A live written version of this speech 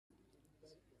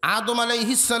আদম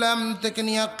আলাইহিস সালাম থেকে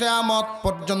নিয়ে কিয়ামত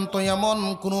পর্যন্ত এমন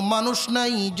কোনো মানুষ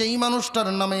নাই যেই মানুষটার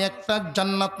নামে একটা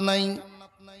জান্নাত নাই।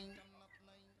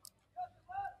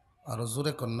 আর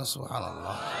জোরে কন্যা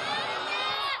সুবহানাল্লাহ।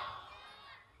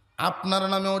 আপনার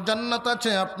নামেও জান্নাত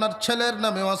আছে, আপনার ছেলের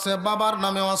নামেও আছে, বাবার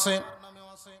নামেও আছে।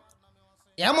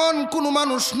 এমন কোন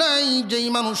মানুষ নাই যেই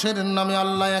মানুষের নামে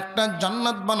আল্লাহ একটা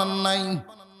জান্নাত বানান নাই।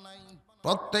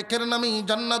 প্রত্যেকের নামেই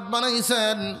জান্নাত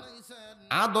বানাইছেন।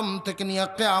 আদম থেকে নিয়ে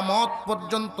কিয়ামত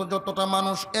পর্যন্ত যতটা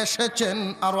মানুষ এসেছেন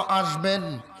আরো আসবেন,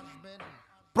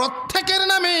 প্রত্যেকের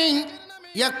নামেই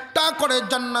একটা করে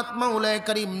জান্নাত মাওলা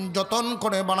করিম যতন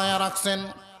করে বানায়া রাখছেন।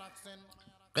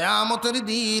 কিয়ামতের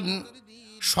দিন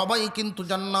সবাই কিন্তু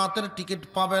জান্নাতের টিকিট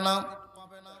পাবে না।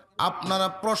 আপনারা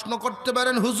প্রশ্ন করতে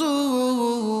পারেন,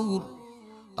 হুজুর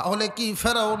তাহলে কি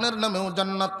ফেরাউনের নামেও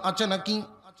জান্নাত আছে নাকি?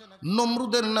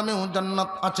 নমরুদের নামেও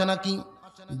জান্নাত আছে নাকি?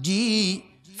 জি,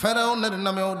 ফেরাউনের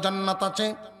নামেও জান্নাত আছে,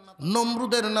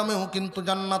 নমরুদের নামেও কিন্তু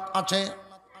জান্নাত আছে।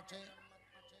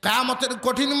 কিয়ামতের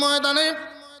কঠিন ময়দানে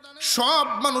সব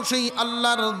মানুষই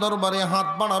আল্লাহর দরবারে হাত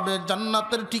বাড়াবে,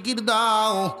 জান্নাতের টিকিট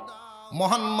দাও।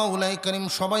 মহান মাওলা করিম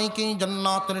সবাইকেই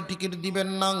জান্নাতের টিকিট দিবেন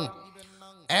না।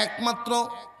 একমাত্র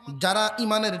যারা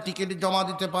ইমানের টিকিট জমা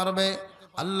দিতে পারবে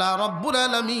আল্লাহ রব্বুল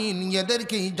আলামিন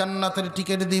এদেরকেই জান্নাতের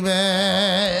টিকিট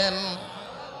দিবেন।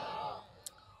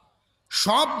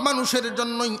 সব মানুষের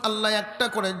জন্যই আল্লাহ একটা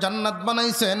করে জান্নাত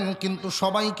বানাইছেন, কিন্তু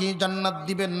সবাইকে জান্নাত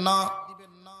দিবেন না।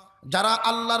 যারা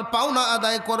আল্লাহর পাওনা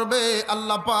আদায় করবে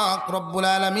আল্লাহ পাক রব্বুল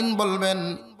আলামিন বলবেন,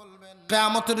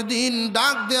 কিয়ামতের দিন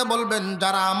ডাক দিয়ে বলবেন,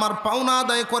 যারা আমার পাওনা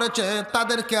আদায় করেছে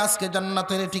তাদেরকে আজকে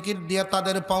জান্নাতের টিকিট দিয়ে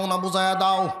তাদের পাওনা বুঝায়া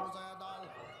দাও।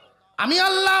 আমি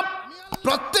আল্লাহ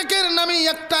প্রত্যেকের নামে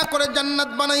একটা করে জান্নাত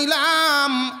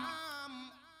বানাইলাম।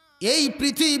 এই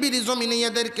পৃথিবীর জমিনে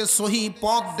এদেরকে সহি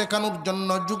পথ দেখানোর জন্য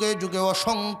যুগে যুগে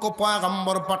অসংখ্য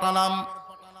পয়গম্বর পাঠালাম।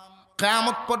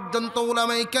 কিয়ামত পর্যন্ত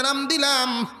উলামায়ে কেরাম দিলাম।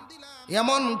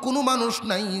 এমন কোনো মানুষ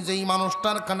নাই যেই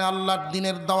মানুষটার কানে আল্লাহর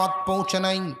দ্বীনের দাওয়াত পৌঁছে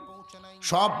নাই।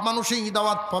 সব মানুষই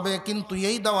দাওয়াত পাবে, কিন্তু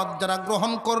এই দাওয়াত যারা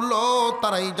গ্রহণ করলো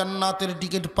তারাই জান্নাতের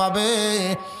টিকিট পাবে,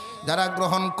 যারা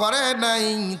গ্রহণ করে নাই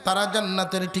তারা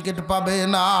জান্নাতের টিকিট পাবে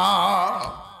না।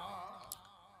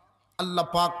 আল্লাহ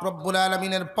পাক রব্বুল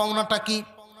আলামিনের পাওনাটা কি?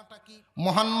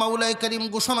 মহান মাওলা করিম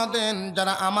ঘোষণা দেন,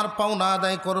 যারা আমার পাওনা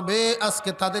আদায় করবে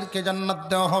আজকে তাদেরকে জান্নাত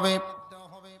দেওয়া হবে।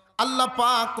 আল্লাহ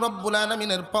পাক রব্বুল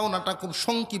আলামিনের পাওনাটা খুব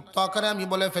সংক্ষিপ্ত আকারে আমি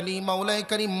বলে ফেলি। মাওলা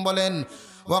করিম বলেন,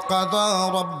 ওয়াকাদা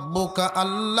রাব্বুকা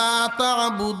আল্লা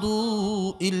তা'বুদু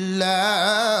ইল্লা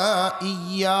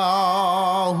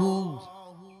ইয়্যাহু।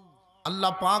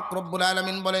 আল্লাহ পাক রব্বুল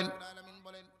আলামিন বলেন,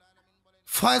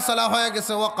 ফয়সালা হয়ে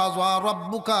গেছে। ওয়াকাযা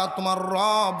রাব্বুকা, তোমার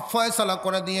রব ফয়সালা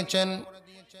করে দিয়েছেন,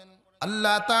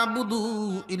 আল্লা তা'বুদু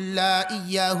ইল্লা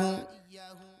ইয়্যাহু।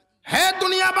 হে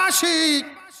দুনিয়াবাসী,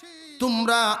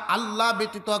 তোমরা আল্লাহ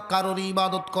ব্যতীত কারোর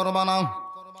ইবাদত করবা না।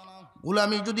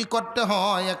 গোলামি যদি করতে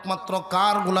হয় একমাত্র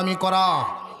কার গোলামি করা?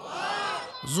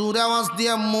 জোরে আওয়াজ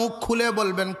দিয়ে মুখ খুলে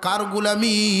বলবেন, কার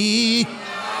গোলামি?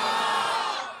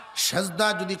 সেজদা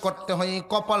যদি করতে হয়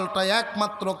কপালটা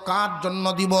একমাত্র কার জন্য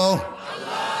দিব?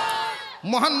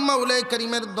 মহান মাওলা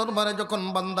করিমের দরবারে যখন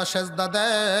বান্দা সেজদা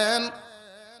দেন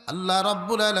আল্লাহ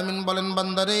রাব্বুল আলামিন বলেন,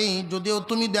 বান্দারে যদিও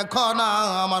তুমি দেখো না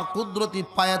আমার কুদরতি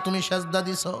পায়ে তুমি সেজদা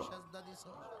দিছো।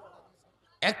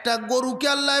 একটা গরুকে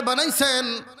আল্লাহ বানাইছেন,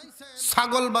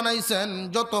 ছাগল বানাইছেন,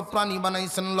 যত প্রাণী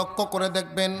বানাইছেন লক্ষ্য করে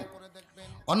দেখবেন,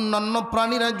 অন্যান্য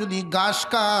প্রাণীরা যদি ঘাস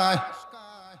খায়,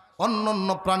 অন্যান্য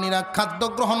প্রাণীরা খাদ্য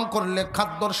গ্রহণ করলে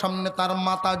খাদ্যর সামনে তার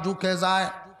মাথা ঝুঁকে যায়।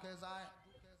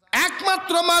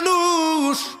 একমাত্র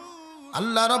মানুষ,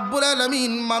 আল্লাহ রাব্বুল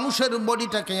আলামিন মানুষের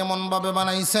বডিটাকে এমন ভাবে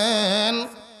বানাইছেন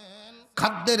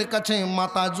খাদ্যের কাছে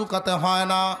মাথা ঝুঁকাতে হয়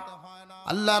না।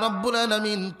 আল্লাহ রাব্বুল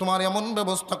আলামিন তোমার এমন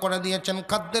ব্যবস্থা করে দিয়েছেন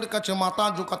খাদ্যের কাছে মাথা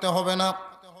ঝুঁকাতে হবে না,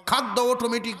 খাদ্য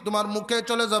অটোমেটিক তোমার মুখে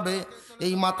চলে যাবে।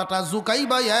 এই মাথাটা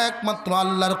ঝুঁকাইবা একমাত্র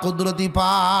আল্লাহর কুদরতি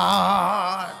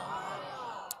পায়।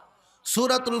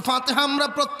 সূরাতুল ফাতিহা আমরা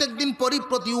প্রত্যেকদিন পড়ি,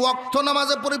 প্রতি ওয়াক্ত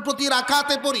নামাজে পড়ি, প্রতি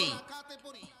রাকাতে পড়ি।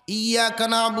 ইয়াকা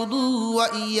না'বুদু ওয়া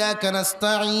ইয়াকা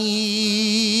নাস্তাঈন।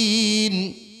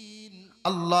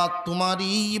 আল্লাহ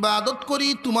তোমারই ইবাদত করি,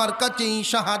 তোমার কাছেই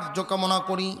সাহায্য কামনা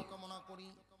করি।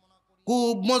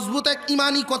 খুব মজবুত এক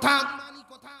ঈমানি কথা।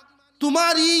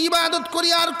 তোমারই ইবাদত করি,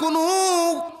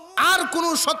 আর কোনো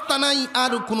সত্তা নাই,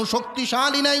 আর কোনো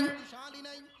শক্তিশালী নাই,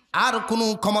 আর কোনো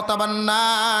ক্ষমতাবান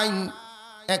নাই,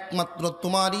 একমাত্র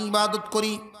তোমারই ইবাদত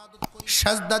করি।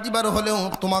 সাজদা দিবার হলেও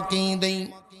তোমাকেই দেই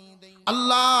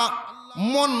আল্লাহ,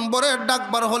 মন ভরে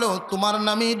ডাকবার হলেও তোমার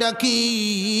নামেই ডাকি।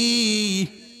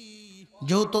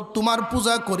 যেহেতু তোমার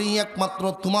পূজা করি, একমাত্র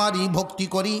তোমারই ভক্তি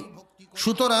করি,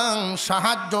 সুতরাং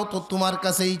সাহায্য তো তোমার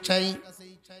কাছেই চাই।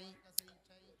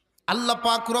 আল্লাহ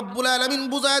পাক রব্বুল আলামিন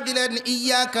বুঝায় দিলেন,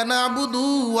 ইয়্যাকা না'বুদু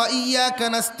ওয়া ইয়্যাকা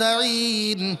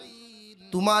নাস্তাঈন।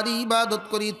 তোমারই ইবাদত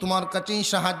করি, তোমার কাছেই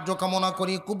সাহায্য কামনা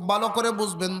করি। খুব ভালো করে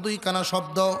বুঝবেন, দুই কানা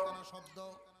শব্দ।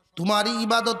 তোমারই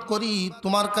ইবাদত করি,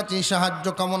 তোমার কাছেই সাহায্য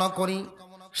কামনা করি।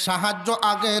 সাহায্য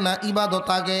আগে না ইবাদত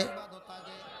আগে?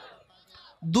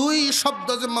 দুই শব্দ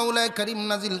যে মাওলা কারীম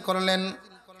নাজিল করলেন,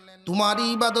 তোমারই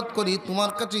ইবাদত করি,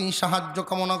 তোমার কাছেই সাহায্য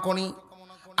কামনা করি।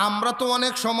 আমরা তো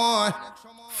অনেক সময়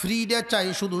ফ্রিডে চাই,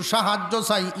 শুধু সাহায্য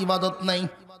চাই, ইবাদত নাই।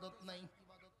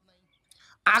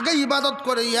 আগে ইবাদত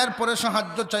করে এরপরে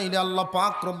সাহায্য চাইলে আল্লাহ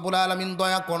পাক রব্বুল আলামিন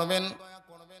দয়া করবেন।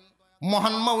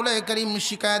 মহান মাওলা কারীম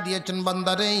শিখায়া দিয়েছেন,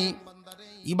 বান্দারে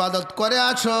ইবাদত করে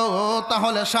আছো,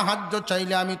 তাহলে সাহায্য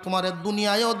চাইলে আমি তোমারে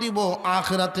দুনিয়ায়ও দিব,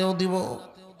 আখিরাতেও দিব।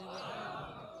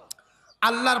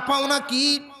 আল্লাহর পাওনা কি?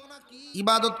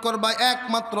 ইবাদত করবা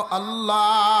একমাত্র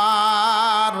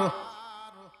আল্লাহর।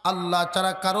 আল্লাহ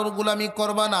ছাড়া কারোর গোলামি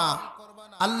করবা না,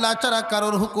 আল্লাহ ছাড়া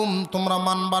কারোর হুকুম তোমরা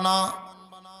মানবা না।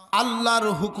 আল্লাহর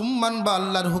হুকুম মানবা,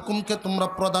 আল্লাহর হুকুমকে তোমরা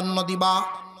প্রাধান্য দিবা।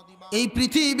 এই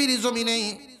পৃথিবীর জমিনে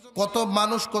কত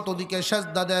মানুষ কত দিকে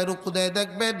সেজদা দেয়, রুকু দেয়,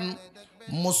 দেখবেন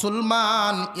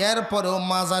মুসলমান এরপরেও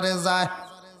মাজারে যায়,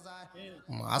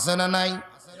 আছে না নাই?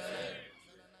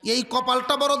 এই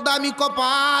কপালটা বড় দামি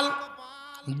কপাল,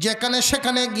 যেখানে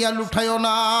সেখানে গিয়া লুঠাইও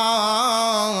না।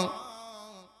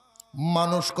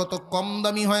 মানুষ কত কম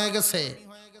দামি হয়ে গেছে,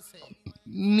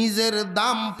 নিজের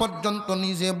দাম পর্যন্ত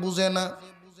নিজে বুঝে না।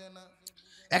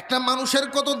 একটা মানুষের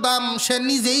কত দাম সে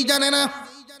নিজেই জানে না।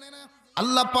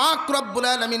 আল্লাহ পাক রব্বুল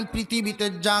আলামিন পৃথিবীতে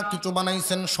যা কিছু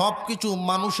বানাইছেন সব কিছু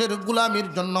মানুষের গোলামির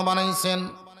জন্য বানাইছেন,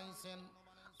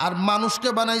 আর মানুষকে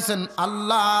বানাইছেন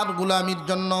আল্লাহর গোলামির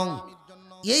জন্য।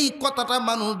 এই কথাটা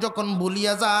মানুষ যখন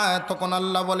ভুলিয়া যায়, তখন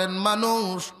আল্লাহ বলেন,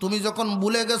 মানুষ তুমি যখন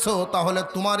ভুলে গেছো, তাহলে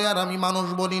তোমারে আর আমি মানুষ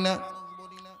বলি না।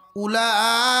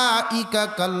 উলাইকা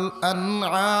কাল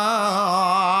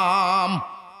আনআম,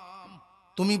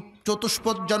 তুমি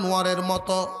চতুষ্পদ জানোয়ারের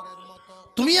মতো,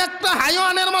 তুমি একটা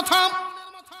হাইওয়ানের মতো,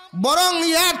 বরং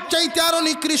এর চাইতে আরো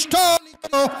নিকৃষ্ট।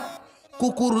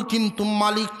 কুকুর কিন্তু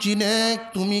মালিক চিনে,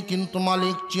 তুমি কিন্তু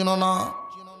মালিক চিনো না।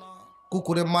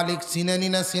 কুকুরে মালিক চিনেনি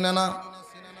না চিনে না?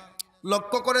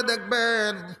 লক্ষ্য করে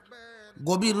দেখবেন,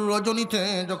 গভীর রজনীতে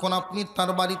যখন আপনি তার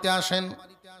বাড়িতে আসেন,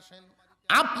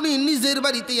 আপনি নিজের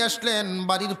বাড়িতেই আসলেন,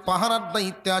 বাড়ির পাহারার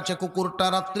দায়িত্বে আছে কুকুরটা,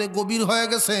 রাত্রে গভীর হয়ে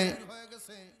গেছে,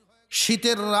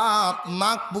 শীতের রাত,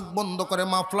 নাক বুক বন্ধ করে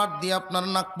মাফলার দিয়ে আপনার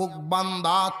নাক বুক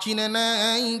বান্ধা, চিনে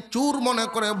নেই, চুর মনে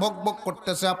করে ভক ভক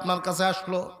করতেছে, আপনার কাছে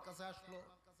আসলো।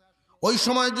 ওই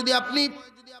সময় যদি আপনি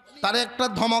তার একটা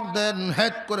ধমক দেন,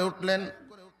 হেড করে উঠলেন,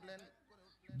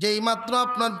 যেই মাত্র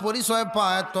আপনার পরিচয়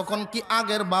পায়, তখন কি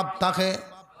আগের ভাব থাকে?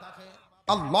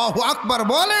 আল্লাহু আকবার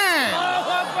বলে।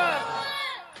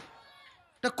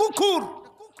 কুকুর,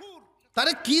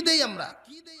 তারে কি দেই আমরা?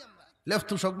 লেফট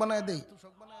তুষক বানায় দেই,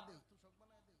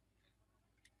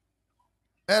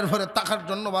 এরপরে টাকার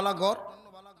জন্য বালা ঘর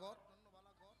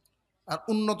আর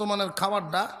উন্নত মানের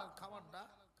খাবারটা,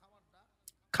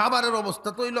 খাবারের অবস্থা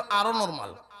তো হইল আরো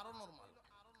নরমাল।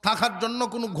 থাকার জন্য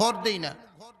কোনো ঘর দেই না,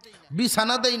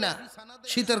 বিছানা দেই না,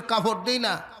 শীতের কাপড় দেই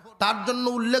না, তার জন্য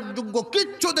উল্লেখযোগ্য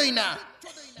কিচ্ছু দেই না।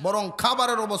 বরং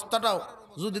খাবারের অবস্থাটাও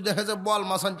যদি দেখে যে বল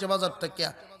মাছ আনছে বাজার থেকে,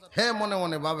 হে মনে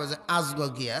মনে ভাবে যে আজগা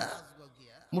গিয়া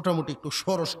মোটামুটি একটু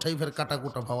সরস টাইপের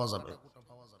কাটাকুটা পাওয়া যাবে।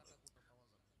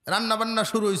 রান্না বান্না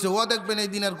শুরু হয়েছে, ও দেখবেন এই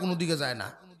দিন আর কোনো দিকে যায় না,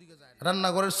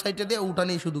 রান্নাঘরের সাইডে দিয়ে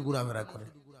উঠানেই শুধু ঘোরাফেরা করে,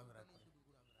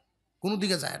 কোনো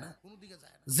দিকে যায় না।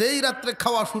 যেই রাত্রে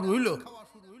খাওয়া শুরু হইল,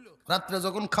 রাত্রে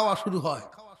যখন খাওয়া শুরু হয়,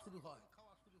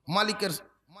 মালিকের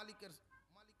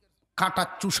কাটা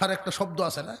চুষার একটা শব্দ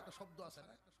আছে না,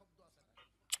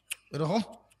 এরকম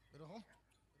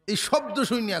এই শব্দ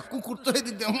শুনিয়া কুকুর তো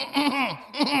দিতে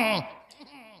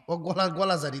ও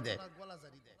গলা জারি দেয়,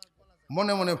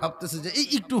 মনে মনে ভাবতেছে যে এই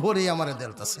একটু হরেই আমারে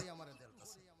দেলতাছে।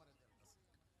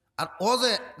 আর ও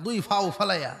যে দুই ফাও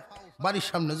ফালাইয়া বাড়ির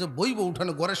সামনে যে বইব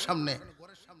উঠানে ঘরের সামনে,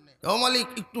 ও মালিক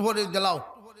একটু হরে গেলাও।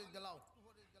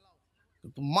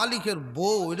 কিন্তু মালিকের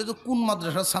বউ এটা তো কোন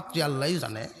মাদ্রাসার ছাত্রী আল্লাহ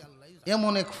জানে,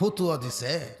 এমন এক ফতুয়া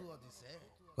দিছে,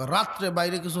 রাত্রে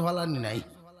বাইরে কিছু ফালানি নাই।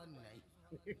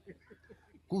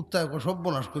 কুত্তায়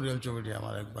সর্বনাশ করিয়া চোখে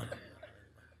আমার একবার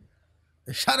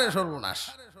সারে সর্বনাশ,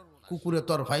 কুকুরে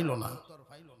তোর ফাইল না।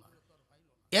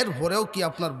 এর পরেও কি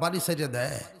আপনার বাড়ি ছেড়ে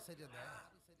দেয়?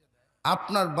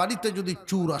 আপনার বাড়িতে যদি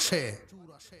চুর আসে,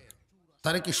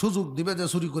 তারে কি সুযোগ দিবে যে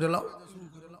চুরি করে লাও?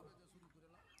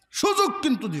 সুযোগ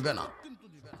কিন্তু দিবে না।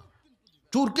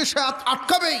 চুরকে সে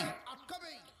আটকাবেই।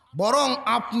 বরং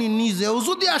আপনি নিজেও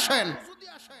যদি আসেন,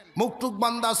 মুখটুক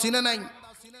বান্দা চিনে নাই,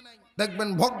 দেখবেন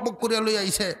ভক ভক করে লই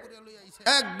আইছে,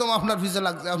 একদম আপনার ভিজে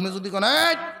লাগছে। আপনি যদি কোন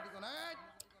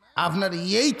আপনার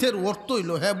এইতের অর্থ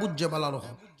হইল হ্যাঁ বুঝছে বালা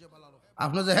রকম,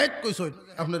 আপনার যে হেট কইস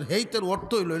আপনার হেইতের অর্থ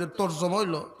হইল এটা তর্জমা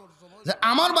হইল যে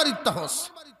আমার বাড়ির তাহস,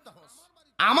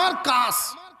 আমার কাজ,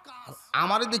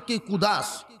 আমার দেখি কুদাস,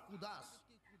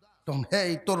 তখন হে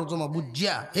তর্জমা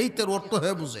বুঝিয়া হেইতের অর্থ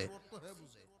হে বুঝে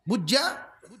বুঝিয়া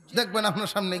দেখবেন আপনার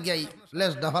সামনে গিয়াই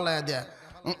লেজটা ফালাইয়া দেয়া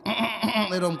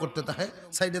এরকম করতে থাকে,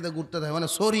 সাইডে ঘুরতে থাকে, মানে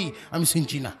সরি আমি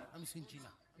চিনছি না।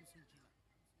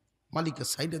 মালিকের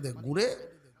সাইডে দিয়ে ঘুরে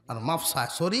আর মাফসা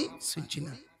সরি চিনছি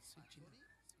না।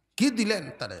 কি দিলেন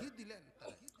তারে?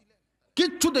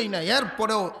 কিচ্ছু দেই না।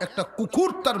 এরপরেও একটা কুকুর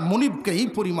তার মনিবকে এই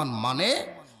পরিমাণ মানে,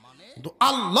 কিন্তু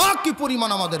আল্লাহ কি পরিমাণ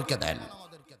আমাদেরকে দেন।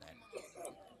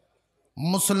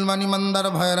 মুসলমান ইমানদার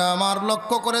ভাইরা আমার,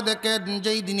 লক্ষ্য করে দেখেন,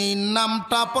 যেই দিনে এই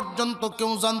নামটা পর্যন্ত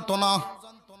কেউ জানতো না,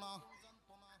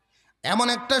 এমন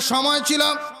একটা সময় ছিল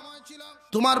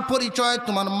তোমার পরিচয়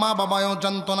তোমার মা বাবাও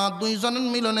জানতো না। দুইজনের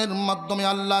মিলনের মাধ্যমে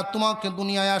আল্লাহ তোমাকে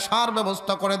দুনিয়ায় আসার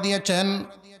ব্যবস্থা করে দিয়েছেন।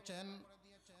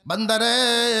 বান্দারে,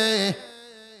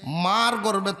 মার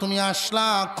গর্ভে তুমি আসলা,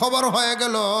 খবর হয়ে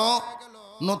গেল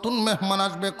নতুন মেহমান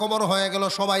আসবে, খবর হয়ে গেল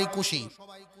সবাই খুশি,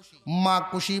 মা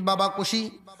খুশি, বাবা খুশি,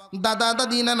 দাদা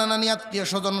দাদি নানা নানি আত্মীয়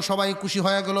স্বজন সবাই খুশি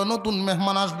হয়ে গেল, নতুন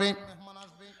মেহমান আসবে।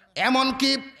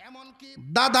 এমনকি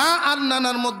দাদা আর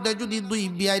নানার মধ্যে যদি দুই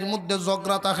বিয়ের মধ্যে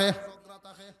ঝগড়া থাকে,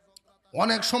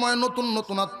 অনেক সময় নতুন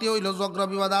নতুন আত্মীয় হইলে ঝগড়া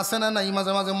বিবাদ আছে না নাই,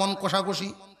 মাঝে মাঝে মন কষাকষি।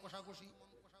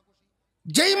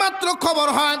 যেই মাত্র খবর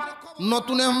হয়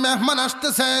নতুন মেহমান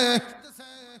আসতেছে,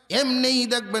 এমনিই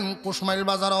দেখবেন কুশমাইল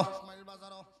বাজারও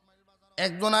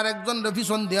একজন আর একজন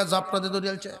পিছন দিয়া ঝাপটাতে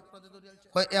ধরিয়েছে।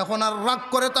 এখন আর রাগ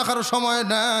করে থাকার সময়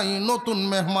নাই, নতুন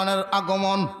মেহমানের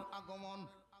আগমন,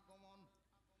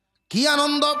 কি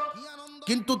আনন্দ।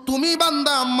 কিন্তু তুমি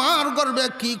বান্দা, মার গর্বে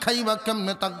কি খাইবা,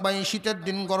 কেমনে থাকবা, এই শীতের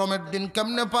দিন গরমের দিন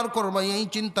কেমনে পার করবা, এই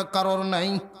চিন্তা কারোর নাই।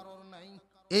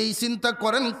 এই চিন্তা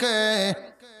করেন কে?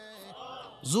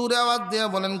 জোরে আওয়াজ দিয়ে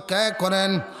বলেন, কে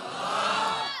করেন?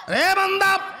 রে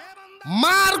বান্দা,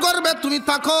 মার গর্বে তুমি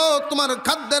থাকো, তোমার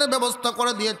খাদ্যের ব্যবস্থা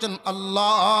করে দিয়েছেন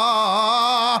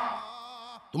আল্লাহ।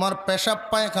 তোমার পেশাব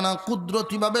পায়খানা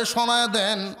কুদরতি ভাবে শোনায়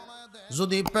দেন।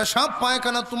 যদি পেশাব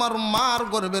পায়খানা তোমার মার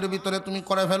গর্ভের ভিতরে তুমি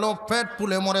করে ফেলো, পেট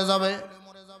ফুলে মরে যাবে।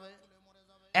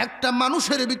 একটা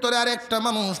মানুষের ভিতরে আর একটা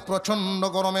মানুষ, প্রচন্ড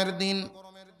গরমের দিন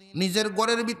নিজের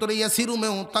ঘরের ভিতরে এসি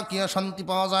রুমেও তাকিয়া শান্তি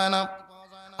পাওয়া যায় না।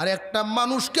 আর একটা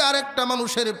মানুষকে আর একটা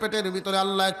মানুষের পেটের ভিতরে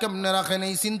আল্লাহ কেমনে রাখেন,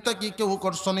 এই চিন্তা কি কেউ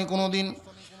করছো নি কোনোদিন?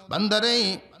 বান্দারে,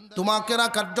 তোমাকে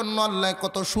রাখার জন্য আল্লাহ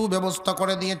কত সুব্যবস্থা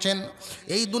করে দিয়েছেন।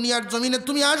 এই দুনিয়ার জমিনে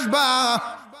তুমি আসবা,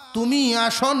 তুমি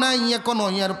আসো নাই এখনো,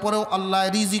 এরপরেও আল্লাহ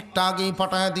রিজিকটা আগেই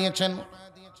পাঠায় দিয়েছেন।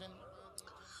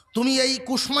 তুমি এই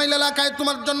কুশমাইল এলাকায়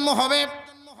তোমার জন্ম হবে,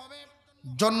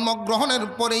 জন্মগ্রহণের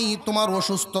পরেই তোমার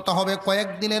অসুস্থতা হবে,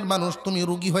 কয়েকদিনের মানুষ তুমি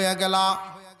রোগী হয়ে গেলা।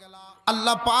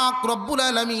 আল্লাহ পাক রব্বুল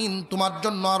আলামিন তোমার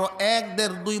জন্য আরো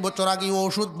 1-1.5-2 বছর আগে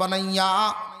ওষুধ বানাইয়া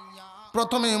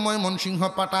প্রথমে ময়মনসিংহ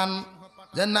পাঠান,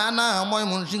 যে না না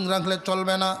ময়মনসিংহ রাখলে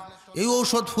চলবে না, এই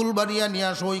ঔষধ ফুলবাড়িয়া নিয়ে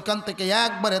আসো, ওইখান থেকে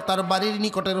একবারে তার বাড়ির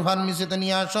নিকটের ফার্মেসিতে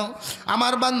নিয়ে আসো।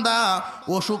 আমার বান্দা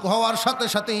অসুখ হওয়ার সাথে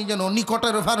সাথেই যেন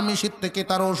নিকটের ফার্মেসির থেকে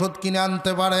তার ওষুধ কিনে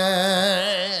আনতে পারে।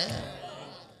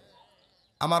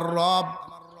 আমার রব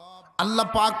আল্লাহ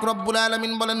পাক রব্বুল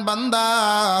আলামিন বলেন, বান্দা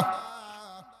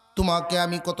তোমাকে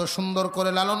আমি কত সুন্দর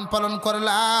করে লালন পালন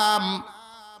করলাম।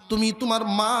 তুমি তোমার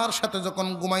মার সাথে যখন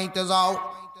ঘুমাইতে যাও,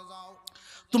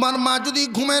 তোমার মা যদি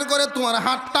ঘুমের করে তোমার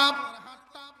হাতটা,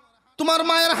 তোমার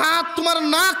মায়ের হাত তোমার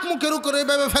নাক মুখের উপরে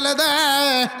ভেবে ফেলে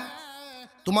দেয়,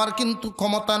 তোমার কিন্তু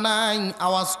ক্ষমতা নাই,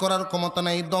 আওয়াজ করার ক্ষমতা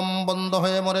নাই, দম বন্ধ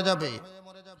হয়ে মরে যাবে।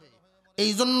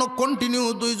 এই জন্য কন্টিনিউ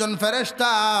 2 জন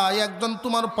ফেরেশতা, একজন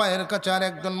তোমার পায়ের কাছে আর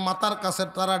একজন মাথার কাছে,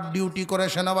 তারা ডিউটি করে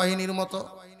সেনাবাহিনীর মতো।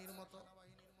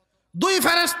 2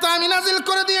 ফেরেশতা আমি নাজিল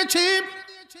করে দিয়েছি।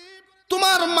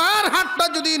 তোমার মার হাতটা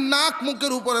যদি নাক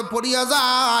মুখের উপরে পড়িয়া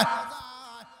যায়,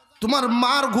 তোমার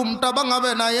মার ঘুমটা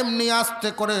ভাঙাবে না, এমনি আস্তে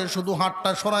করে শুধু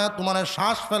হাতটা সরায় তোমার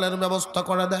শ্বাস ফেলার ব্যবস্থা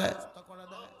করে দেয়।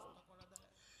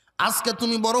 আজকে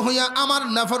তুমি বড় হইয়া আমার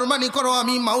নাফরমানি করো,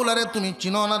 আমি মাওলারে তুমি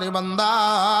চিনো না রে বান্দা।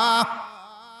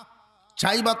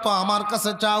 চাইবা তো আমার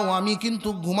কাছে চাও, আমি কিন্তু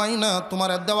ঘুমাই না,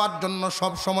 তোমার দেওয়ার জন্য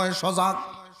সব সময় সজাগ।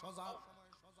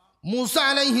 মুসা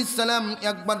আলাইহিস সালাম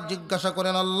একবার জিজ্ঞাসা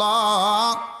করেন, আল্লাহ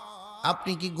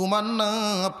আপনি কি ঘুমান না?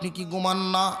 আপনি কি ঘুমান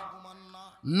না?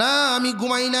 না আমি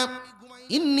ঘুমাই না।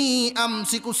 ইন্নী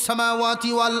আমসিকুস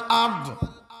সামাওয়াতি ওয়াল আরদ,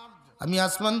 আমি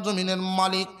আসমান জমিনের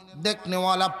মালিক,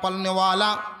 দেখনেওয়ালা,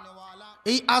 পালনেওয়ালা,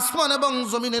 এই আসমান এবং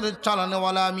জমিনের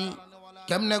চালানেওয়ালা আমি।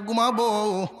 কেমনে ঘুমাবো?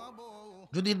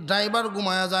 যদি ড্রাইভার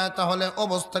ঘুমায়া যায় তাহলে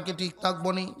অবস্থা কি ঠিক থাকবো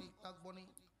নি?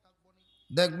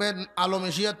 দেখবেন আলম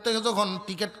এশিয়ার থেকে যখন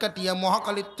টিকিট কাটিয়া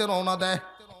মহাকালীতে রওনা দেয়,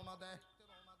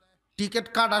 টিকিট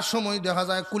কাটার সময় দেখা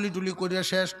যায় কুলি টুলি করিয়া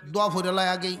শেষ, দোয়া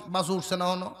ফুরেলায় আগেই বাস উঠছে না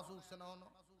হনো।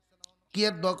 কি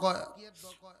এর দোয়া কয়?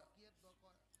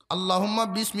 আল্লাহুম্মা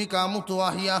বিসমিকা আমুতু ওয়া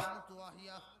আহইয়া।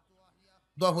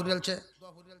 দোয়া ফুরিয়ালছে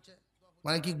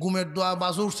মানে কি ঘুমের দোয়া,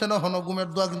 বাস উঠছে না হনো ঘুমের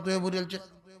দোয়া কিন্তু এ ফুরিয়ালছে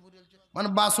মানে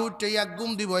বাস উঠছে এক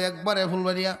ঘুম দিব একবারে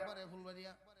ফুলবাড়িয়া।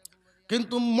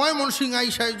 কিন্তু ময়মনসিংহ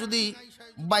আইসায় যদি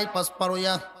বাইপাস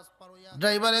পারইয়া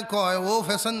ড্রাইভারে কয়, ও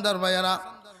প্যাসেঞ্জার ভাইয়ারা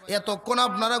এতক্ষণ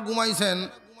আপনারা ঘুমাইছেন,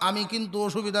 আমি কিন্তু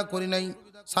অসুবিধা করি নাই,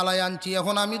 চালাই আনছি,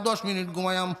 এখন আমি 10 মিনিট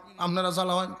ঘুমাইয়াম, আপনারা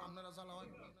চালাবেন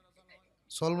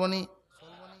চলবনি?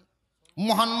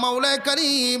 মহান মাওলা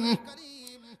করিম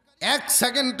 1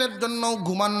 সেকেন্ডের জন্য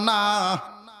ঘুমান না।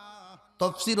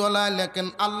 তাফসীরওয়ালা লেখেন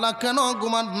আল্লাহ কেন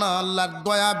ঘুমান না? আল্লাহর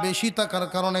দয়া বেশি থাকার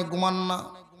কারণে ঘুমান না।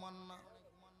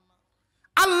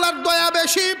 আল্লাহর দয়া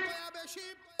বেশি।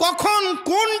 কখন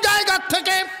কোন জায়গা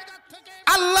থেকে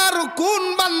আল্লাহর কোন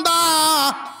বান্দা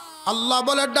আল্লাহ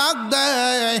বলে ডাক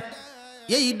দেয়,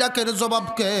 এই ডাকের জবাব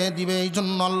কে দিবে? এই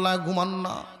জন্য আল্লাহ ঘুমান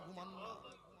না।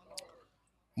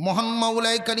 মহান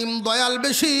মাওলা করিম দয়াল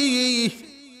বেশি।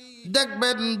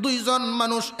 দেখবেন 2 জন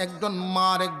মানুষ, একজন মা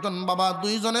আর একজন বাবা,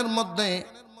 2 জনের মধ্যে,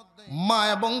 মা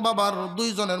এবং বাবার 2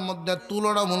 জনের মধ্যে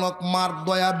তুলনামূলক মার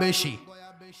দয়া বেশি,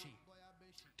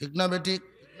 ঠিক না বেঠিক?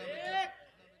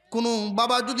 কোন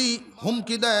বাবা যদি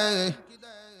হুমকি দেয়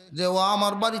যে ও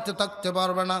আমার বাড়িতে থাকতে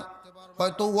পারবে না,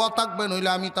 হয়তো ও থাকবে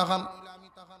নইলে আমি তাকাম,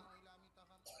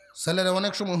 ছেলেরা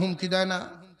অনেক সময় হুমকি দেয় না,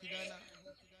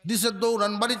 দিছে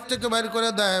দৌড়ান বাড়ির থেকে বাইর করে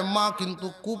দেয়, মা কিন্তু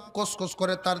খুব কসকস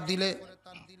করে তার দিলে।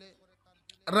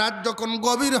 রাত যখন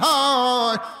গভীর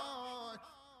হয়,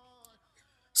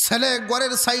 ছেলে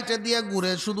ঘরের সাইডে দিয়ে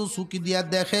ঘুরে শুধু চুকি দিয়া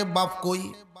দেখে বাপ কই।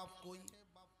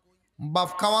 বাপ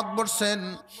খাওয়াত বসছেন,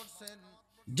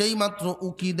 যেই মাত্র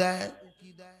উকি দেয়,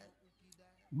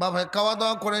 বাবা খাওয়া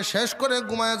দাওয়া করে শেষ করে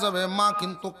ঘুমায় যাবে, মা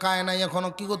কিন্তু খায় নাই এখনো।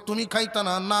 কি গো তুমি খাইতা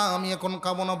না? না আমি এখন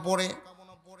খাবো না, পরে।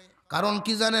 কারণ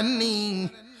কি জানেননি?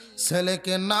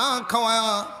 ছেলেকে না খাওয়া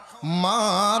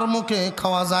মার মুখে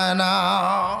খাওয়া যায় না।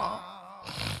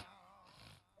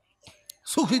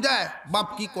 সুখী দেয় বাপ,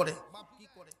 কি করে?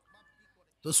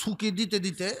 তো সুখী দিতে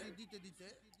দিতে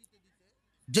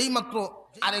যেই মাত্র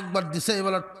আরেকবার দিছে,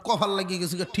 এবার কপাল লাগিয়ে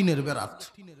গেছে টিনের বেড়াত।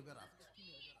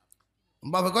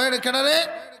 বাবা কয় রে কেডা রে?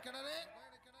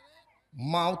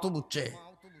 মাও তো বুঝছে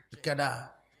কেডা,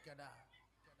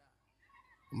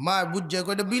 মা বুঝছে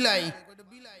কয়টা বিলাই।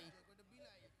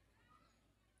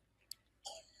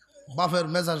 বাপের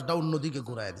মেজাজটা অন্যদিকে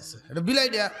ঘুরাই দিছে, এটা বিলাই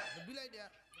দেয়া।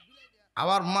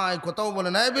 আবার মা কোথাও বলে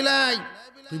না, বিলাই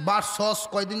তুই বাড়ছস,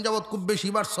 কয়দিন যাবত খুব বেশি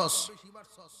বাড়ছস,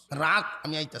 রাখ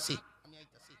আমি আইতাছি,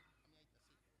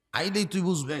 আইলেই তুই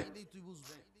বুঝবে।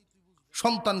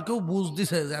 সন্তানকেও বুঝ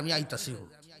দিছে যে আমি আইতাছি।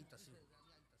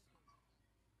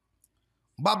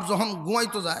 বাপ যখন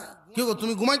ঘুমাইতো যায়, কি গো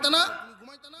তুমি ঘুমাইতা না?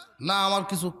 না আমার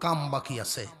কিছু কাম বাকি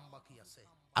আছে।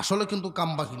 আসলে কিন্তু কাম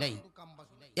বাকি নাই।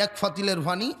 1 ফাতিলের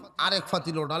পানি আরেক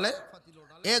ফাতিলও ডালে,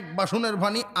 1 বাসনের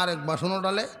পানি আরেক বাসনও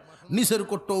ডালে, নিচের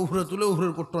কোট্টো উপরে তুলে,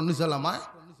 উপরের কোট্টো নিচে লামায়,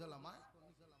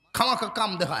 খামাখা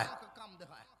কাম দেখায়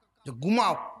যে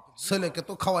ঘুমাও, ছেলেকে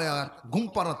তো খাওয়ায় আর ঘুম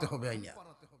পাড়াতে হবে আইনা।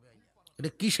 এটা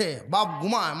কিসে? বাপ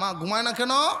ঘুমায়, মা ঘুমায় না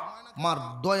কেন? মার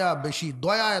দয়া বেশি,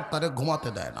 দয়ায় তারে ঘুমাতে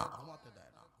দেয় না।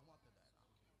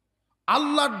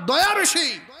 আল্লাহর দয়া বেশি,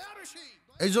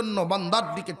 এই জন্য বান্দার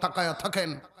দিকে তাকায়া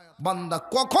থাকেন। বান্দা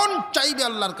কখন চাইবে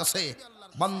আল্লাহর কাছে,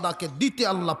 বান্দাকে দিতে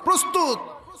আল্লাহ প্রস্তুত।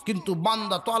 কিন্তু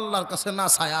বান্দা তো আল্লাহর কাছে না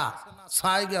ছায়া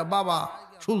ছায় গিয়া বাবা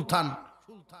সুলতান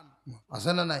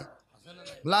আছে না নাই,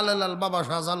 লালে লাল বাবা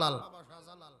শাহজালাল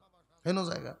হেন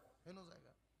জায়গা।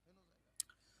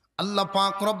 আল্লাহ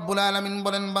পাক রব্বুল আলামিন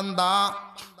বলেন, বান্দা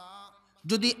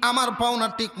যদি আমার পাওনা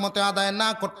ঠিক মতে আদায় না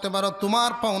করতে পারো,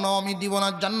 তোমার পাওনা আমি দিব না,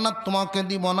 জান্নাত তোমাকে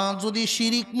দিব না। যদি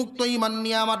শিরিক মুক্ত ঈমান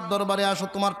নিয়ে আমার দরবারে আসো,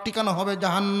 তোমার ঠিকানা হবে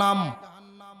জাহান্নাম।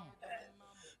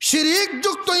 শিরিক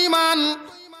যুক্ত ঈমান,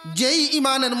 যেই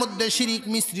ঈমানের মধ্যে শিরিক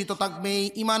মিশ্রিত থাকবে, এই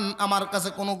ঈমান আমার কাছে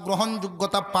কোনো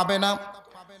গ্রহণযোগ্যতা পাবে না।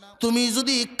 তুমি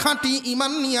যদি খাঁটি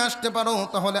ঈমান নিয়ে আসতে পারো,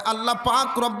 তাহলে আল্লাহ পাক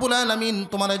রব্বুল আলামিন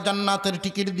তোমার জান্নাতের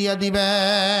টিকিট দিয়ে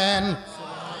দিবেন।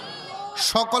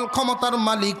 সকল ক্ষমতার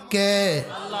মালিক কে?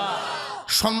 আল্লাহ।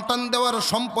 সন্তান দেওয়ার,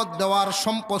 সম্পদ দেওয়ার,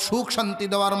 সুখ শান্তি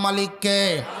দেওয়ার মালিক কে?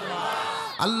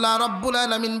 আল্লাহ রব্বুল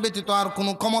আলামিন ব্যতীত আর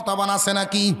কোনো ক্ষমতাবান আছে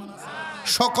নাকি?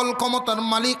 সকল ক্ষমতার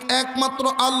মালিক একমাত্র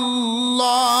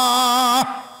আল্লাহ।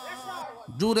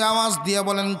 জোরে আওয়াজ দিয়ে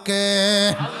বলেন কে?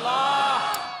 আল্লাহ।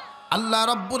 আল্লাহ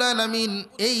রব্বুল আলামিন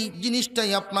এই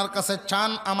জিনিসটাই আপনার কাছে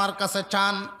চান, আমার কাছে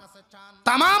চান।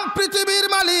 তামাম পৃথিবীর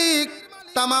মালিক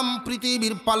তামাম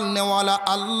পৃথিবীর পালনেওয়ালা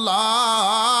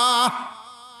আল্লাহ।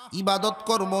 ইবাদত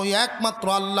করব একমাত্র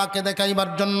আল্লাহকে দেখাইবার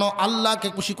জন্য, আল্লাহকে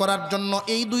খুশি করার জন্য।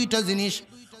 এই দুইটা জিনিস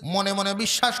মনে মনে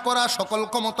বিশ্বাস করা, সকল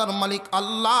ক্ষমতার মালিক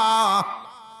আল্লাহ।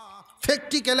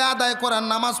 প্র্যাকটিক্যালে আদায় করা,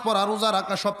 নামাজ পড়া, রোজা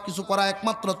রাখা, সব কিছু করা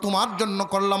একমাত্র তোমার জন্য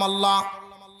করলাম আল্লাহ।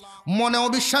 মনেও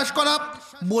বিশ্বাস করা,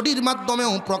 বডির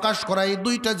মাধ্যমেও প্রকাশ করা, এই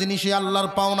দুইটা জিনিসই আল্লাহর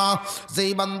পাওনা।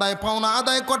 যেই বান্দায় পাওনা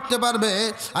আদায় করতে পারবে,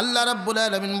 আল্লাহ রাব্বুল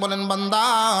আলামিন বলেন, বান্দা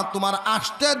তোমার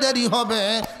আসতে দেরি হবে,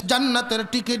 জান্নাতের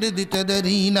টিকিট দিতে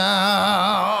দেরি না।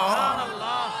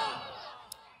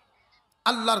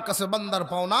 আল্লাহর কাছে বান্দার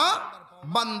পাওনা,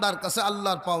 বান্দার কাছে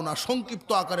আল্লাহর পাওনা। সংক্ষিপ্ত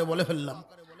আকারে বলে ফেললাম।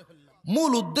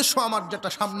 মূল উদ্দেশ্য আমার যেটা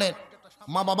সামনের,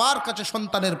 মা বাবার কাছে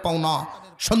সন্তানের পাওনা,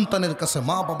 সন্তানের কাছে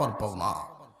মা বাবার পাওনা।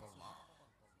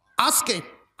 আজকে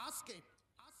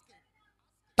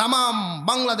তামাম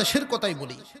বাংলাদেশের কথাই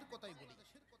বলি,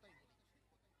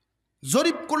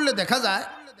 জরিপ করলে দেখা যায়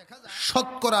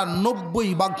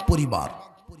 90% পরিবার,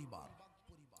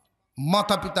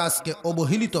 মাতা পিতা আজকে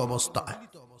অবহেলিত অবস্থায়।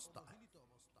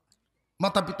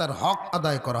 মাতা পিতার হক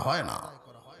আদায় করা হয় না।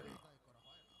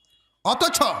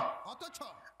 অথচ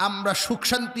আমরা সুখ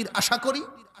শান্তির আশা করি,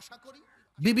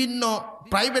 বিভিন্ন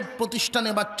প্রাইভেট প্রতিষ্ঠানে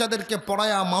বাচ্চাদেরকে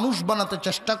পড়ায়া মানুষ বানাতে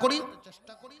চেষ্টা করি,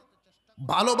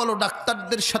 ভালো ভালো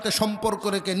ডাক্তারদের সাথে সম্পর্ক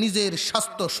রেখে নিজের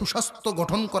স্বাস্থ্য সুস্বাস্থ্য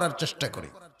গঠন করার চেষ্টা করি।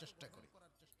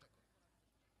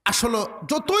 আসলে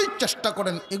যতই চেষ্টা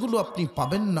করেন এগুলো আপনি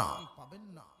পাবেন না।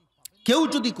 কেউ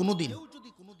যদি কোনোদিন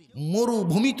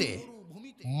মরুভূমিতে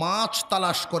মাছ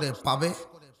তালাশ করে পাবে,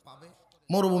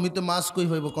 মরুভূমিতে মাছ কই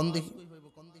হইব কোন দেখি?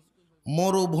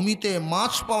 মরুভূমিতে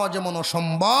মাছ পাওয়া যেমন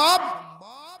অসম্ভব,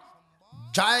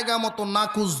 জায়গা মতো না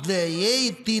খুঁজলে এই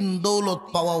 3 দৌলত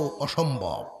পাওয়াও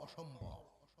অসম্ভব।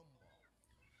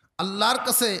 আল্লাহর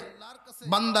কাছে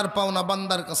বান্দার পাওনা,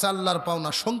 বান্দার কাছে আল্লাহর পাওনা।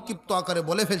 সংক্ষিপ্ত আকারে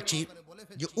বলে ফেলছি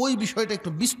যে ওই বিষয়টা একটু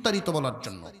বিস্তারিত বলার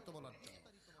জন্য।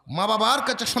 মা বাবার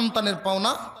কাছে সন্তানের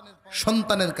পাওনা,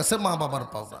 সন্তানের কাছে মা বাবার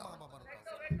পাওনা।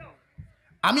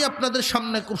 আমি আপনাদের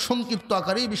সামনে খুব সংক্ষিপ্ত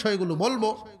আকারে এই বিষয়গুলো বলবো।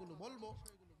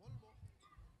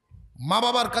 মা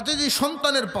বাবার কাছে যে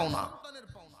সন্তানের পাওনা,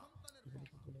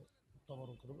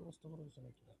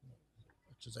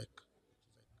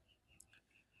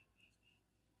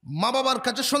 মা বাবার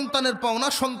কাছে সন্তানের পাওনা,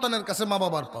 সন্তানের কাছে মা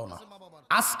বাবার পাওনা।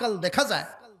 আজকাল দেখা যায়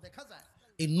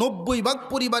এই 90%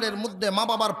 পরিবারের মধ্যে মা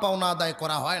বাবার পাওনা আদায়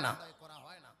করা হয় না।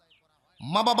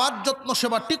 মা বাবার যত্ন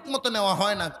সেবা ঠিক মতো নেওয়া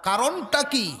হয় না। কারণটা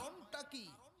কি?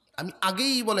 আমি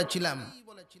আগেই বলেছিলাম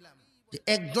যে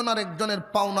একজন আর একজনের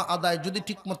পাওনা আদায় যদি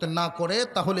ঠিক মতো না করে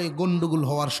তাহলে গন্ডগোল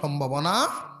হওয়ার সম্ভাবনা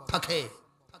থাকে।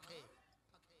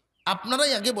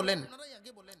 আপনারাই আগে বলেন,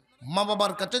 মা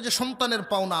বাবার কাছে যে সন্তানের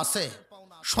পাওনা আছে,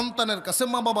 সন্তানের কাছে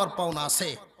মা বাবার পাওনা আছে,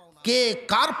 কে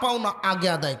কার পাওনা আগে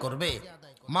আদায় করবে?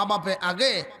 মা বাপে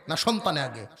আগে না সন্তানে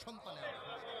আগে?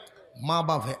 মা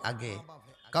বাপে আগে।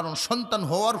 কারণ সন্তান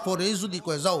হওয়ার পরে যদি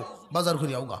কয়ে যাও বাজার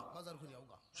ঘুরে আউগা,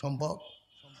 সম্ভব?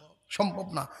 সম্ভব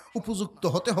না। উপযুক্ত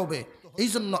হতে হবে। এই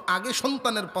জন্য আগে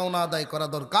সন্তানের পাওনা আদায় করা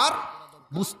দরকার।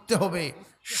 বুঝতে হবে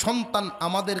সন্তান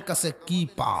আমাদের কাছে কি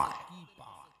পায়।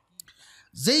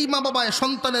 যেই মা বাবায়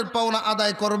সন্তানের পাওনা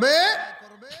আদায় করবে,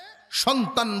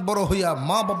 সন্তান বড় হইয়া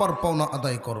মা বাবার পাওনা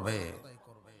আদায় করবে।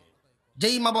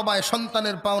 যেই মা বাবায়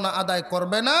সন্তানের পাওনা আদায়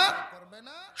করবে না,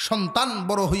 সন্তান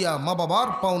বড় হইয়া মা বাবার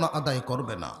পাওনা আদায়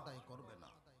করবে না।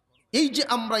 এই যে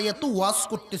আমরা এত ওয়াজ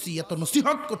করতেছি, এত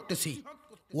নসিহত করতেছি,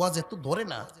 ওয়াজ এত ধরে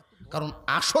না, কারণ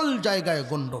আসল জায়গায়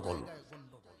গন্ডগোল।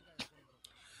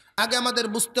 আগে আমাদের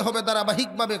বুঝতে হবে,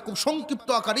 ধারাবাহিকভাবে খুব সংক্ষিপ্ত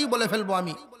আকারেই বলে ফেলবো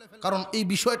আমি, কারণ এই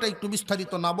বিষয়টা একটু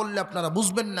বিস্তারিত না বললে আপনারা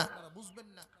বুঝবেন না।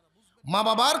 মা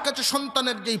বাবার কাছে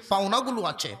সন্তানের যেই পাওনাগুলো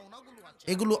আছে,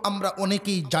 এগুলো আমরা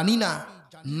অনেকেই জানি না,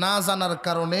 না জানার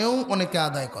কারণেও অনেকে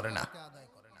আদায় করে না।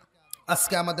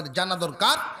 আজকে আমাদের জানা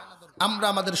দরকার, আমরা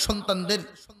আমাদের সন্তানদের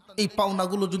এই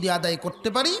পাওনাগুলো যদি আদায় করতে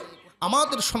পারি,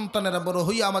 আমাদের সন্তানেরা বড়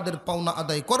হইয়া আমাদের পাওনা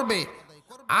আদায় করবে।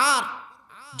 আর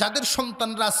যাদের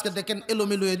সন্তানরা আজকে দেখেন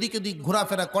এলোমেলো এদিক ওদিক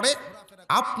ঘোরাফেরা করে,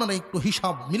 আপনারা একটু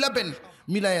হিসাব মিলাবেন,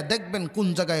 মিলাইয়া দেখবেন কোন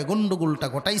জায়গায় গন্ডগোলটা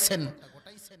ঘটাইছেন।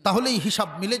 তাহলেই হিসাব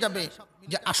মিলে যাবে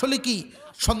যে আসলে কি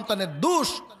সন্তানের দোষ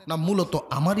না মূলত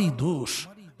আমারই দোষ,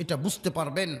 এটা বুঝতে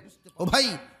পারবেন। ও ভাই,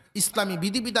 ইসলামী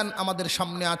বিধিবিধান আমাদের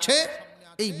সামনে আছে।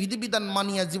 এই বিধিবিধান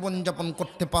মানিয়া জীবনযাপন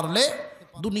করতে পারলে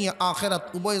দুনিয়া আখেরাত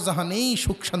উভয় জাহানেই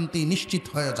সুখ শান্তি নিশ্চিত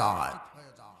হয়ে যায়।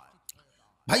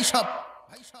 ভাই সাহেব,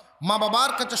 মা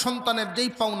বাবার কাছে সন্তানের যেই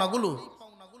পাওনাগুলো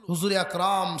হুজুর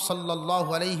আকরাম সাল্লাল্লাহু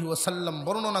আলাইহি ওয়াসাল্লাম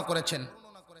বর্ণনা করেছেন,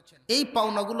 এই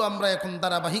পাওনাগুলো আমরা এখন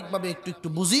ধারাবাহিকভাবে একটু একটু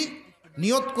বুঝি,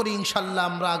 নিয়ত করি ইনশাল্লাহ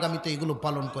আমরা আগামীতে এগুলো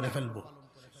পালন করে ফেলব।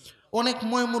 অনেক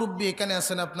মুরব্বী এখানে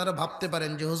আছেন, আপনারা ভাবতে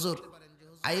পারেন যে হুজুর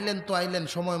আইলেন তো আইলেন,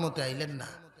 সময় মতো আইলেন না।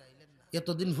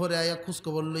 এতদিন পরে আয়া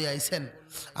খোঁজখবর লই আইছেন,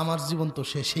 আমার জীবন তো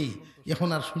শেষেই, এখন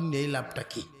আর শূন্য, এই লাভটা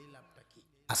কি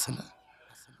আছে না?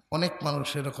 অনেক মানুষ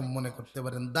এরকম মনে করতে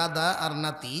পারেন। দাদা আর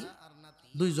নাতি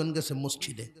দুইজন গেছে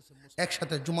মসজিদে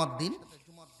একসাথে জুমার দিন,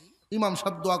 ইমাম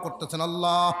সাহেব দোয়া করতেছেন,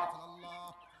 আল্লাহ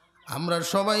আমরা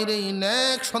সবাই রে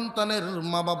নেক সন্তানের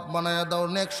মা বাপ বানায়া দাও,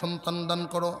 নেক সন্তান দান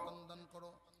করো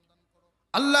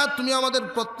আল্লাহ, তুমি আমাদের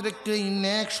প্রত্যেককে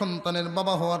নেক সন্তানের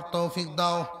বাবা হওয়ার তৌফিক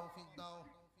দাও।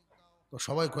 তো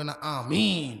সবাই কয় না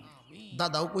আমিন,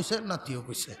 দাদাও কইছে নাতিও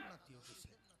কইছে।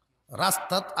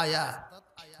 রাস্তাত আয়া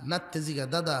নাতে জিগা,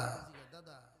 দাদা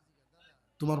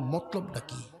তোমার মতলবটা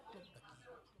কি?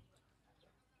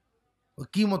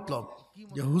 কি মতলব?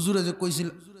 যে হুজুরে যে কইছিল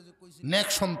নেক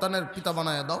সন্তানের পিতা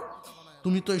বানায়া দাও,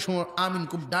 তুমি তো এই সময় আমিন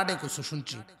খুব ডাডে কইছো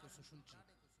শুনছি।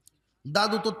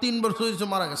 দাদু তো 3 বছর হয়েছে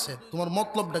মারা গেছে, তোমার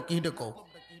মতলবটা কি এটা কও,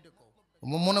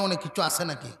 মনে মনে কিছু আছে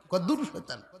নাকি? দূর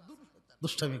শয়তান,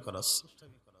 দুষ্টামি করস।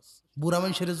 বুড়া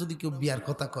মানুষের যদি কেউ বিয়ার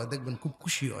কথা কয় দেখবেন খুব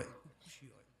খুশি হয়।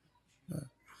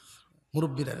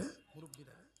 মুরব্বীরা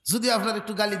যদি আপনার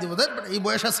একটু গালি দিব, এই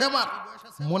বয়স আছে আমার,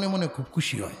 মনে মনে খুব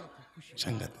খুশি হয়।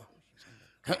 সাংঘাতিক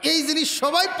এই জিনিস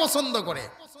সবাই পছন্দ করে।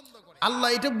 আল্লাহ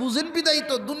এটা বুঝেন বিদায়ী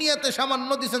তো দুনিয়াতে সামান্য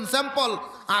দিয়েছেন স্যাম্পল,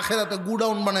 আখেরাতে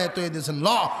গুডাউন বানায় তৈরি দিয়েছেন। ল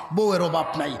বউয়ের অভাব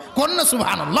নাই, কন্যা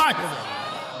সুবহানাল্লাহ।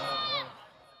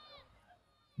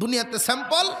 দুনিয়াতে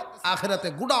স্যাম্পল, আখেরাতে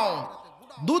গুডাউন।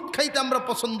 দুধ খাইতে আমরা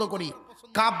পছন্দ করি,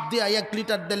 কাপ দিয়ে 1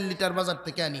 লিটার 1.5 লিটার বাজার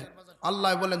থেকে আনি।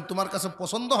 আল্লাহ বলেন তোমার কাছে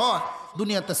পছন্দ হয়,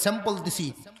 দুনিয়াতে স্যাম্পল দিছি,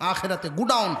 আখেরাতে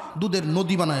গুডাউন, দুধের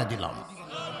নদী বানায় দিলাম।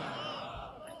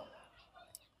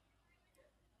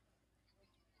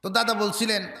 তো দাদা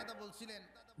বলছিলেন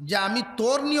যে আমি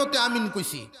তোর নিয়তে আমিন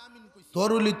কইছি, তোর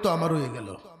উলিত তো আমার হয়ে গেল।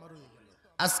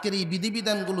 আজকের এই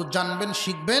বিধিবিধানগুলো জানবেন,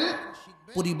 শিখবেন,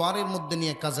 পরিবারের মধ্যে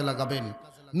নিয়ে কাজে লাগাবেন।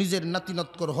 নিজের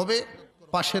নাতিনাতকর হবে,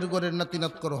 পাশের ঘরের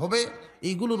নাতিনাতকর হবে,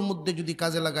 এইগুলোর মধ্যে যদি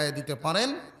কাজে লাগাইয়া দিতে পারেন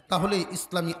তাহলে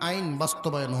ইসলামী আইন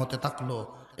বাস্তবায়ন হতে থাকলো,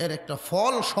 এর একটা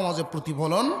ফল সমাজে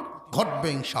প্রতিফলন ঘটবে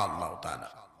ইনশাআল্লাহ তাআলা।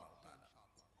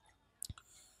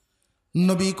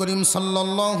 নবী করিম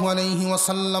সাল্লাল্লাহু আলাইহি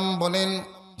ওয়াসাল্লাম বলেন,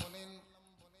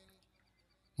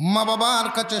 মা বাবার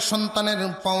কাছে সন্তানের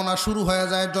পাওনা শুরু হয়ে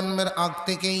যায় জন্মের আগ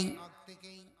থেকেই।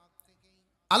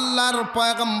 আল্লাহর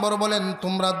পয়গম্বর বলেন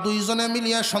তোমরা 2 জনে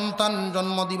মিলিয়া সন্তান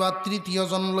জন্ম দিবা, 3য়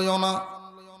জন লইও না।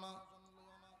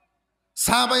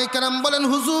 সাহাবায়ে কেরাম বলেন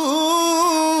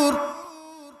হুজুর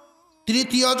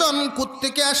 3য় জন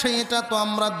কোত্থেকে আসে? এটা তো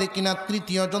আমরা দেখি না,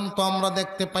 3য় জন তো আমরা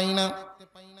দেখতে পাই না।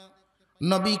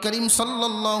 নবী করিম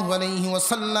সাল্লাল্লাহু আলাইহি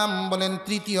ওয়াসাল্লাম বলেন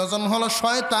 3য় জন হলো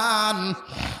শয়তান।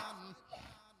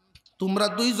 তোমরা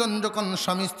 2 জন যখন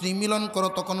স্বামী স্ত্রী মিলন করো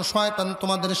তখন শয়তান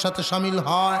তোমাদের সাথে শামিল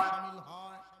হয়।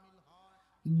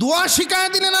 দোয়া শিখায়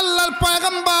দিলেন আল্লাহর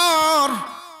পয়গম্বর,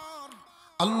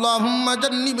 আল্লাহুম্মা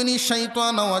জান্নিবনি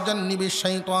শাইতানা ওয়া জান্নিবিশ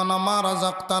শাইতানা মা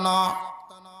রাযাকতানা।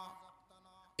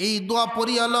 এই দোয়া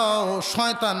পড়িয়ালো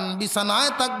শয়তান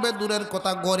বিছানায় থাকবে, দূরের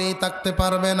কথা ঘরেই থাকতে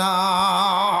পারবে না।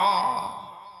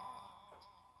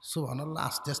 সুবহানাল্লাহ,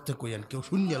 আস্তে আস্তে কইেন, কেউ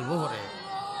শুন গেলবো ঘরে।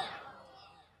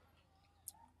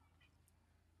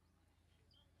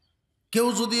 কেউ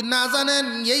যদি না জানেন,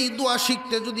 এই দোয়া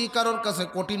শিখতে যদি কারোর কাছে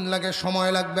কঠিন লাগে,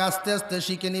 সময় লাগবে, আস্তে আস্তে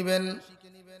শিখে নিবেন।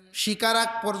 শিকার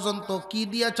আগ পর্যন্ত কি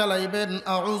দিয়া চালাইবেন?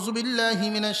 আউযু বিল্লাহি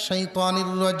মিনাশ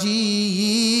শাইতানির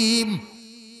রাজীম।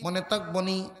 মনে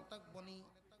থাকবনি?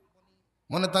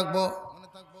 মনে থাকবো?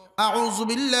 আউযু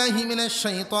বিল্লাহি মিনাশ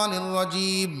শাইতানির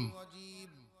রাজীম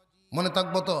মনে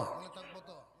থাকবো তো?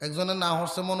 একজনের না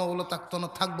হচ্ছে মনে হলো থাকতো না,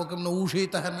 থাকবো কেমন? উঠেই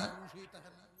থাকে না।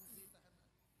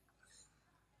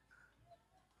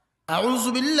 আউযু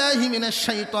বিল্লাহি মিনাশ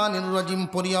শাইতানির রাজীম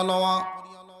পড়িয়া লওয়া,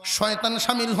 শয়তান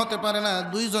শামিল হতে পারে না।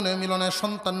 2 জনের মিলনে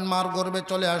সন্তান মার গর্ভে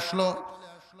চলে আসলো।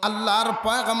 আল্লাহর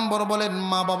পয়গম্বর বলেন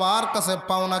মা বাবার কাছে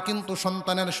পাওনা কিন্তু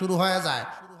সন্তানের শুরু হয়ে যায়।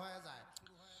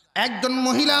 একজন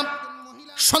মহিলা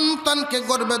সন্তানকে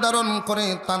গর্ভে ধারণ করে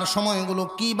তার সময়গুলো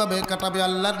কিভাবে কাটাবে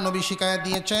আল্লাহর নবী শিখায়া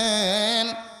দিয়েছেন।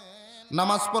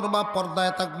 নামাজ পড়বা,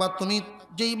 পর্দায় থাকবা, তুমি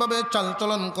যেইভাবে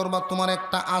চালচলন করবা তোমার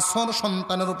একটা আসর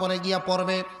সন্তানের উপরে গিয়া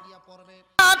পড়বে।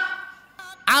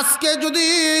 আজকে যদি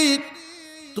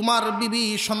তোমার বিবি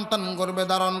সন্তান গর্ভে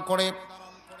ধারণ করে,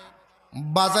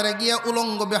 বাজারে গিয়া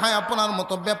উলঙ্গ বেহায় আপনার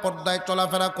মতো বেপর্দায়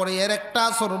চলাফেরা করে, এর একটা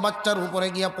আসর বাচ্চার উপরে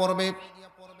গিয়া পড়বে।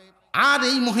 আর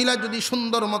এই মহিলা যদি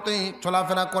সুন্দর মতে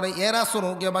চলাফেরা করে, এর আসর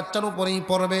গিয়া বাচ্চার উপরেই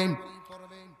পড়বে।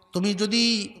 তুমি যদি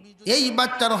এই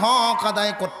বাচ্চার হক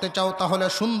আদায় করতে চাও তাহলে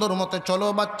সুন্দর মতে চলো,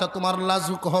 বাচ্চা তোমার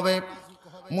লাজুক হবে।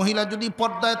 মহিলা যদি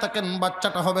পর্দায় থাকেন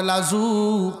বাচ্চাটা হবে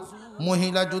লাজুক।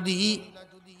 মহিলা যদি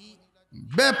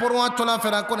বেপরোয়া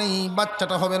চলাফেরা করে এই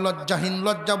বাচ্চাটা হবে লজ্জাহীন।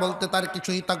 লজ্জা বলতে তার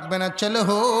কিছুই থাকবে না। ছেলে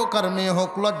হোক আর মেয়ে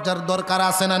হোক, লজ্জার দরকার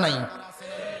আছে না নাই?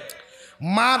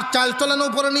 মার চালচলনের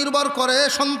উপরে নির্ভর করে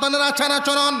সন্তানের আচার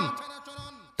আচরণ।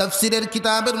 তাফসীরের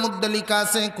কিতাবের মধ্যে লেখা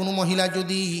আছে, কোন মহিলা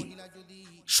যদি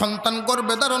সন্তান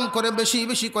গর্ভে ধারণ করে বেশি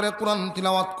বেশি করে কোরআন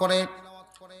তিলাওয়াত করে,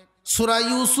 সূরা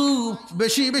ইউসুফ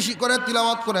বেশি বেশি করে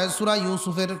তিলাওয়াত করে, সূরা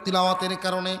ইউসুফের তিলাওয়াতের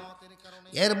কারণে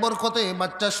এর বরকতে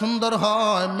বাচ্চা সুন্দর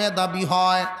হয়, মেধাবী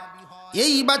হয়।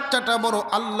 এই বাচ্চাটা বড়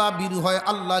আল্লাহ বীর হয়,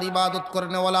 আল্লাহর ইবাদত করে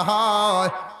নেওয়ালা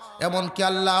হয়। এমনকি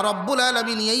আল্লাহ রব্বুল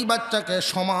আলামিন এই বাচ্চাকে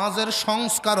সমাজের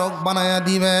সংস্কারক বানায়া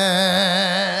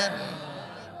দিবেন।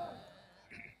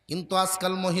 কিন্তু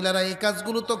আজকাল মহিলারা এই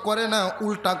কাজগুলো তো করে না,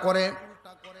 উল্টা করে।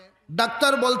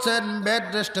 ডাক্তার বলছেন বেড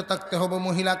রেস্টে থাকতে হবে,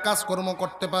 মহিলা কাজকর্ম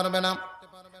করতে পারবে না।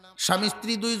 স্বামী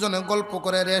স্ত্রী দুইজনে গল্প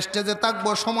করে রেস্টে যে থাকবো,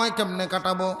 সময় কেমনে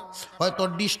কাটাবো? হয়তো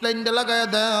ডিশ লাইনটা লাগাই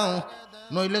দাও,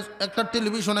 নইলে একটা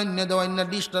টেলিভিশন এনে দেওয়া, না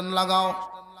ডিশ লাইন লাগাও,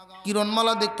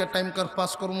 কিরণমালা দেখে টাইম কার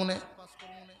পাস করমনে।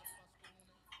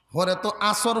 হরে তো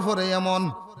আসর হরে এমন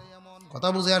কথা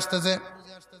বুঝে আসতেছে।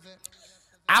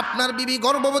 আপনার বিবি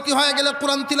গর্ভবতী হয়ে গেলে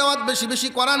কোরআন তিলাওয়াত বেশি বেশি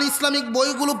করান, ইসলামিক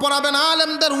বইগুলো পড়াবেন,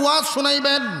 আলেমদের ওয়াজ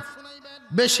শোনাইবেন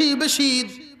বেশি বেশি।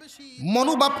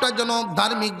 মনোভাবটা যেন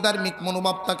ধার্মিক ধার্মিক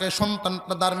মনোভাব থাকে,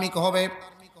 সন্তানটা ধার্মিক হবে।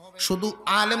 শুধু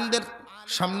আলেমদের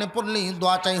সামনে পড়লেই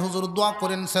দোয়া চাই, হুজুর দোয়া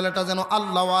করেন ছেলেটা যেন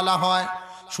আল্লাহওয়ালা হয়।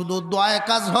 শুধু দোয়ায়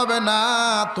কাজ হবে না,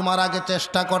 তোমার আগে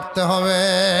চেষ্টা করতে হবে।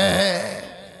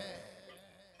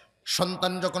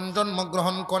 সন্তান যখন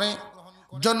জন্মগ্রহণ করে,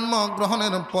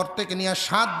 জন্মগ্রহণের পর থেকে নিয়ে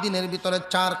 7 দিনের ভিতরে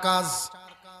 4 কাজ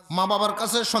মা বাবার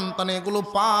কাছে সন্তান এগুলো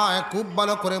পায়। খুব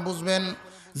ভালো করে বুঝবেন,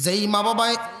 যেই মা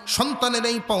বাবাই সন্তানের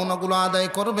এই পাওনাগুলো আদায়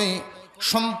করবে,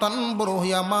 সন্তান বড়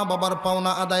হইয়া মা বাবার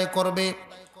পাওনা আদায় করবে।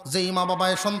 যেই মা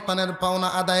বাবাই সন্তানের পাওনা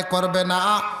আদায় করবে না,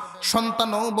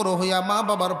 সন্তানও বড় হইয়া মা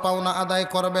বাবার পাওনা আদায়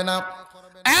করবে না।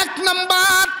 1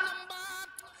 নাম্বার,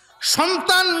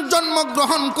 সন্তান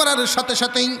জন্মগ্রহণ করার সাথে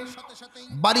সাথেই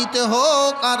বাড়িতে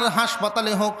হোক আর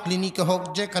হাসপাতালে হোক, ক্লিনিকে হোক,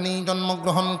 যেখানেই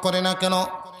জন্মগ্রহণ করে না কেন,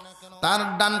 তার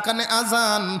ডান কানে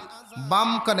আজান,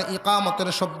 বাম কানে ইকামতের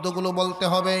শব্দগুলো বলতে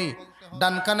হবে।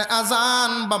 ডান কানে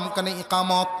আজান, বাম কানে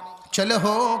ইকামত। ছেলে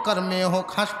হোক আর মেয়ে হোক,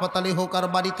 হাসপাতালে হোক আর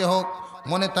বাড়িতে হোক,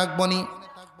 মনে থাকবনি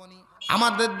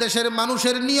আমাদের দেশের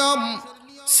মানুষের নিয়ম,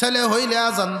 ছেলে হইলে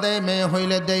আজান দেয়, মেয়ে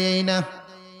হইলে দেয়ই না।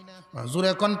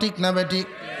 জুরে কোন ঠিক না বেঠিক?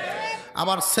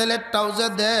 আবার ছেলেরটাও যে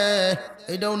দেয়,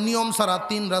 এটাও নিয়ম ছাড়া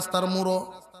 3 রাস্তার মুড়ো।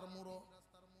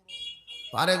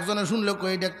 আর একজনে শুনলে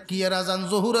এটা কি এর আজান,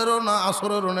 জহুরেরও না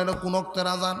আসরেরও না, এটা কোন অক্তের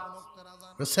আজান?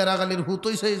 সেরাগালির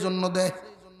হুতই সেই জন্য দেয়।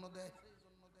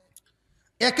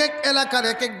 এক এক এলাকার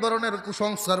এক এক ধরনের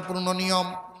কুসংস্কারপূর্ণ নিয়ম,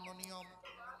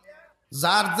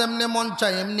 যার যেমনে মন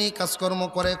চায় এমনি কাজকর্ম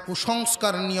করে।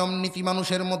 কুসংস্কার নিয়ম নীতি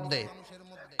মানুষের মধ্যে।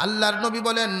 আল্লাহর নবী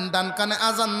বলেন, ডান কানে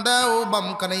আজান দাও, বাম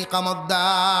কানে ইকামত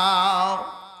দাও।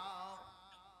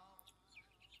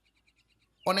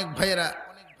 অনেক ভাইয়েরা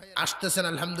আসতেছেন,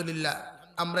 আলহামদুলিল্লাহ।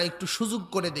 আমরা একটু সুযোগ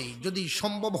করে দেই, যদি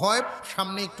সম্ভব হয়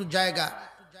সামনে একটু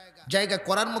জায়গা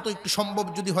করার মতো একটু সম্ভব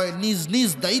যদি হয়, নিজ নিজ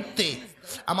দায়িত্বে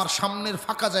আমার সামনের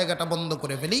ফাঁকা জায়গাটা বন্ধ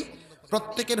করে ফেলি।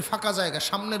 প্রত্যেকের ফাঁকা জায়গা,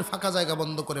 সামনের ফাঁকা জায়গা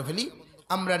বন্ধ করে ফেলি,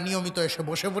 আমরা নিয়মিত এসে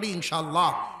বসে পড়ি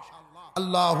ইনশাআল্লাহ।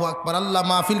 আল্লাহু আকবার। আল্লাহ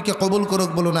মাহফিলকে কবুল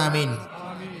করুক, বলুন আমিন।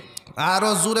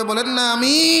 আরো জোরে বলেন না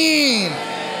আমিন।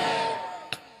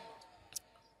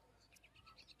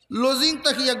 লজিং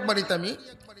থাকি এক বাড়িতে আমি,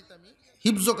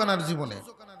 হিফজখানার জীবনে।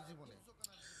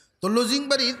 তো লজিং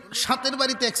বাড়ির 7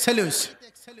 বাড়িতে এক ছেলে হয়েছে।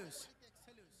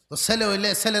 তো ছেলে হইলে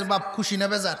ছেলের বাপ খুশি না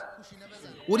বেজার?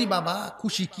 ওরি বাবা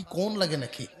খুশি কি কোন লাগে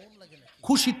নাকি?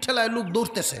 খুশির ঠেলায় লোক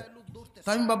দৌড়তেছে। তো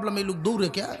আমি ভাবলাম এই লোক দৌড়ে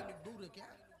কে?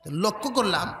 লক্ষ্য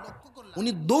করলাম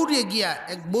উনি দৌড়িয়ে গিয়া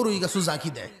এক বড়ই গাছু জাকি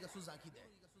দেয়।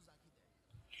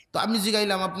 তো আমি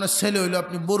জিগাইলাম, আপনার ছেলে হইলো,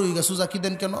 আপনি বড়ই গাছু জাকি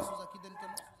দেন কেন?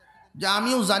 যে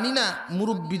আমিও জানি না,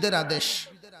 মুরব্বীদের আদেশ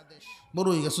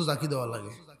বড়ই গাছু জাকি দেওয়া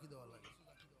লাগে।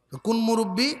 কোন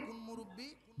মুরব্বী?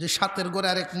 যে 7 ঘরে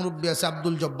আরেক মুরব্বী আছে,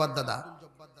 আব্দুল জব্বার দাদা,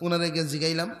 ওনারে গিয়ে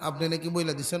জিগাইলাম, আপনি নাকি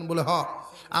বইলা দিচ্ছেন? বলে হ,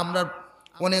 আমরা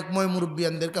অনেক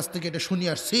মুরব্বিয়ানদের কাছ থেকে এটা শুনি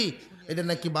আসছি, এটা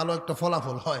নাকি ভালো একটা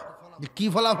ফলাফল হয়। কি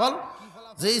ফলাফল?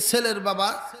 যে ছেলের বাবা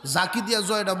জাকি দিয়া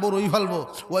জয়টা বড়ই ফেলবো,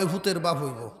 ওই ভূতের বাপ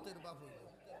হইব।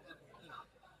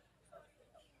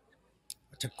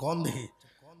 আচ্ছা কম দেখি।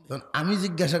 আমি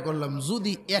জিজ্ঞাসা করলাম,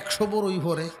 যদি 100 বড়ই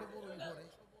ভরে,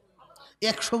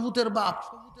 100 ভূতের বাপ,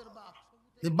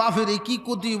 বাপের কি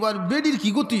গতি হইব আর বেডির কি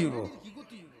গতি হইব?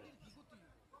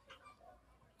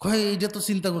 এইটা তো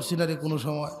চিন্তা করছি না রে কোনো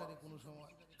সময়।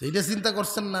 এইটা চিন্তা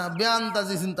করছেন না,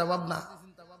 বেআন্দাজি চিন্তা ভাবনা।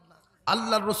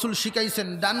 আল্লাহর রসুল শিখাইছেন,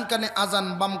 ডান কানে আজান,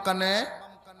 বাম কানে,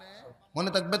 মনে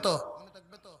থাকবে তো,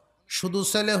 শুধু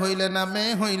ছেলে হইলে না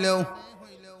মেয়ে হইলেও,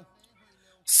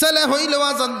 ছেলে হইলেও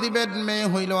আজান দিবেন, মেয়ে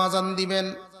হইলেও আজান দিবেন।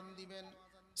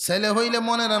 ছেলে হইলে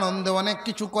মনের আনন্দে অনেক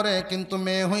কিছু করে, কিন্তু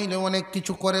মেয়ে হইলে অনেক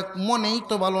কিছু করে মনেই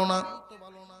তো ভালো না।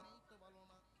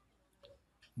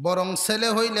 বরং ছেলে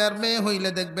হইলে আর মেয়ে হইলে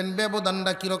দেখবেন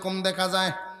ব্যবধানটা কিরকম দেখা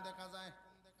যায়।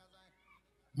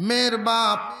 মেয়ের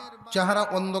বাপ চেহারা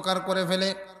অন্ধকার করে ফেলে।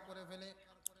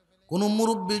 কোন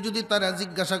মুরব্বী যদি তারা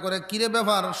জিজ্ঞাসা করে, কিরে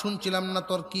ব্যাপার, শুনছিলাম না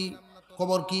তোর কি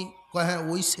খবর, কি কয়, হ্যাঁ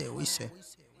ওইছে ওইছে,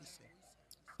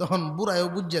 তখন বুড়ায়ও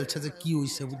বুঝেলছে যে কি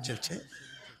হইছে, বুঝেলছে,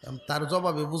 তার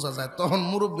জবাবে বোঝা যায়। তখন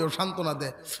মুরব্বীও সান্ত্বনা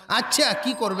দেয়, আচ্ছা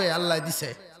কি করবে, আল্লাহ দিছে,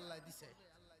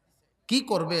 কি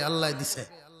করবে, আল্লাহ দিছে।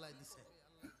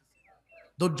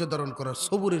 ধৈর্য ধারণ করার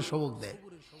সবুরের সবক দেয়।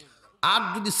 আর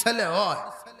যদি ছেলে হয়,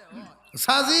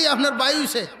 সাজি আপনার বাই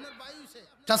হইছে,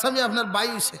 চাচামি আপনার বাই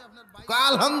হইছে,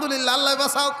 আলহামদুলিল্লাহ, আল্লাহ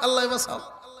বাঁচাও, আল্লাহ বাঁচাও।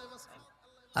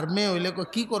 আর মেয়ে হইলে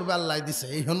কি করবে, আল্লাহ দিছে,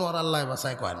 এই হন আর আল্লাহ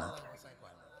বাঁচায় কয় না,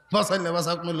 বাঁচাইলে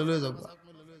বাঁচাও, নইলে লয়ে যাবো।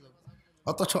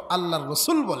 অথচ আল্লাহর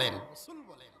রাসূল বলেন,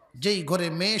 যেই ঘরে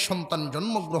মেয়ে সন্তান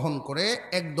জন্মগ্রহণ করে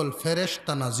একদল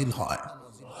ফেরেশতা নাজিল হয়।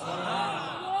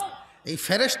 এই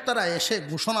ফেরেশতারা এসে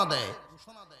ঘোষণা দেয়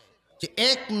যে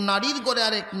এক নারীর ঘরে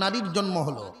আরেক নারীর জন্ম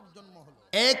হলো,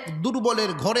 এক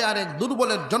দুর্বলের ঘরে আরেক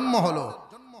দুর্বলের জন্ম হলো।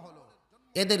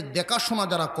 এদের দেখাশোনা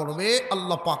যারা করবে,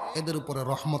 আল্লাহ পাক এদের উপরে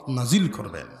রহমত নাজিল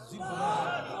করবেন।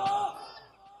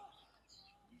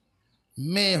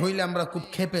 মেয়ে হইলে আমরা খুব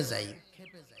ক্ষেপে যাই।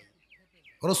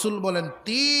 রাসূল বলেন,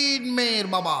 3 মেয়ের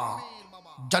বাবা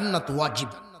জান্নাত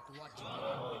ওয়াজিব,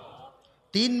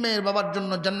 3 মেয়ের বাবার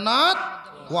জন্য জান্নাত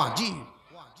ওয়াজিব।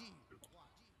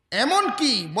 এমন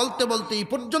কি বলতে বলতে এই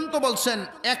পর্যন্ত বলছেন,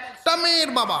 একটা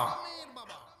মেয়ের বাবা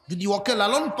যদি ওকে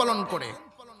লালন পালন করে,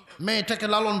 মেয়েটাকে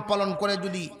লালন পালন করে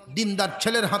যদি দিনদার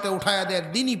ছেলের হাতে উঠায়া দেয়,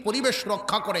 দিনই পরিবেশ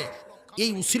রক্ষা করে, এই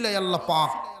উসিলায় আল্লাহ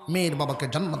পাক মেয়ের বাবাকে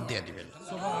জান্নাত দিয়ে দিবেন।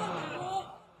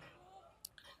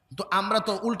 তো আমরা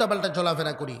তো উল্টাপাল্টা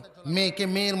চলাফেরা করি, মেয়েকে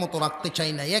মেয়ের মতো রাখতে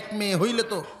চাই না। এক মেয়ে হইলে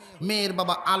তো মেয়ের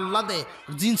বাবা আহ্লাদে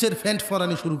জিন্সের প্যান্ট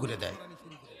পরানি শুরু করে দেয়,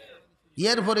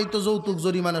 এরপরেই তো যৌতুক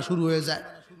জরিমানা শুরু হয়ে যায়।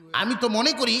 আমি তো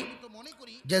মনে করি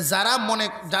যে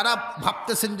যারা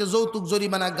ভাবতেছেন যে যৌতুক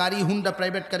জরিমানা, গাড়ি, হুন্ডা,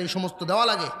 প্রাইভেট গাড়ি সমস্ত দেওয়া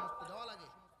লাগে,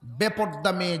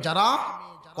 বেপর্দা মেয়ে যারা,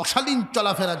 অশালীন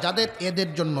চলাফেরা যাদের, এদের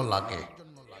জন্য লাগে।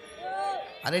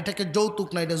 আর এটাকে যৌতুক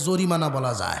না, এটা জরিমানা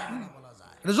বলা যায়।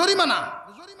 এটা জরিমানা।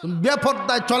 তুমি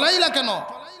বেপর্দায় চলাইলা কেন?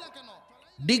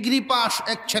 ডিগ্রি পাস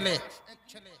এক ছেলে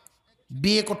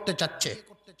বিয়ে করতে চাচ্ছে,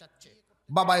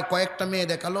 বাবায় কয়েকটা মেয়ে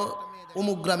দেখালো,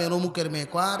 অমুক গ্রামের অমুকের মেয়ে,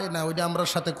 আরে না ওইটা আমরা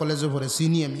সাথে কলেজে পড়ে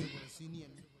চিনি আমি।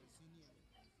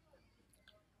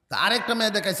 আরেকটা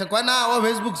মেয়ে দেখাইছে, কয় না ও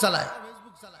ফেসবুক চালায়।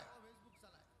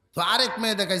 তো আরেক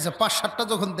মেয়ে দেখাইছে, 5-7টা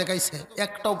যখন দেখাইছে,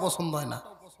 একটাও পছন্দ হয় না।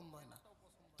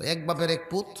 তো এক বাপের এক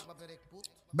পুত,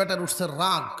 বেটার উঠছে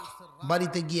রাগ,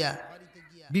 বাড়িতে গিয়া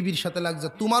বিবির সাথে লাগছে,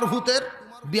 তোমার ভূতের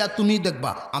বিয়া তুমি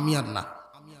দেখবা, আমি আর না।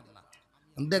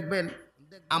 দেখবেন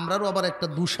আমরারও আবার একটা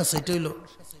দোষ আছে, এটা হইল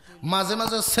মাঝে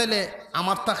মাঝে ছেলে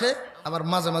আমার থাকে, আবার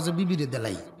মাঝে মাঝে বিবিরে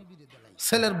দেলাই।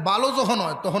 ছেলের ভালো যখন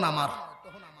হয় তখন আমার,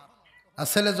 আর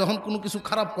ছেলে যখন কোনো কিছু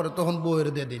খারাপ করে তখন বউয়ের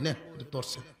দিয়ে দিই না,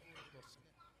 তোরছে।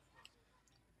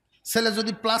 ছেলে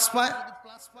যদি প্লাস পায়,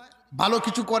 ভালো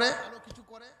কিছু করে,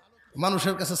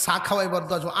 মানুষের কাছে চা খাওয়াইবার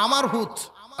দোয়া, আমার হুত,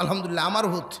 আলহামদুলিল্লাহ আমার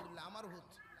হুত।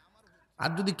 আর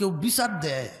যদি কেউ বিচার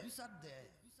দেয়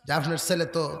যে আপনার ছেলে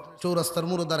তো চৌরাস্তার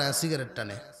মুড়ো দাঁড়ায় সিগারেট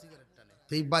টানে,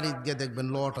 তো এই বাড়ি গিয়ে দেখবেন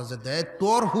লট আছে দেয়,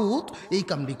 তোর হুত এই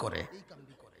কামড়ি করে,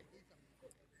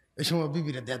 এই সময়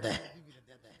বিবিরে দেয়।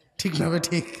 ঠিক না?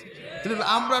 ঠিক,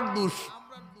 আমরার দোষ।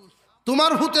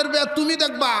 তোমার হুতের বিয়া তুমি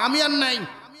দেখবা, আমি আর নাই,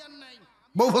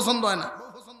 বউ পছন্দ হয় না।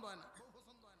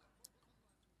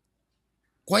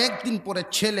 কয়েকদিন পরে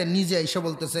ছেলে নিজে এসে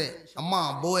বলতেছে, আম্মা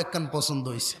বউ একখান পছন্দ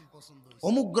হয়েছে,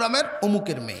 অমুক গ্রামের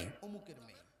অমুকের মেয়ে।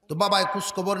 তো বাবায়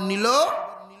খোঁজখবর নিল,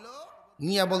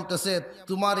 নিয়ে বলতেছে,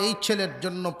 তোমার এই ছেলের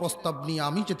জন্য প্রস্তাব নিয়ে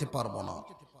আমি যেতে পারবো না,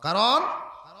 কারণ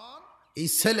এই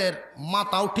ছেলের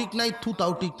মাথাও ঠিক নাই,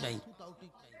 থুতাও ঠিক নাই।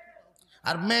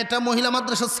 আর মেয়েটা মহিলা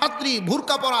মাদ্রাসার ছাত্রী,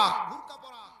 ভুরকা পরা,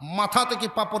 মাথা থেকে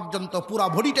পা পর্যন্ত পুরা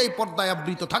বডিটাই পর্দায়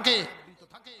আবৃত থাকে,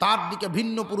 তার দিকে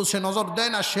ভিন্ন পুরুষে নজর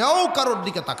দেয় না, সেও কারোর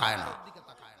দিকে তাকায় না।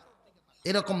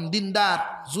 এরকম দিনদার,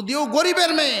 যদিও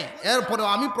গরিবের মেয়ে, এরপরেও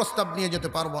আমি প্রস্তাব নিয়ে যেতে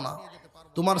পারবো না।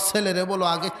 তোমার ছেলেরে বলো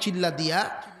আগে চিল্লা দিয়া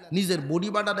নিজের বডি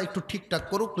বাটাটা একটু ঠিকঠাক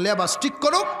করুক, লেবাস ঠিক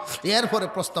করুক, এরপরে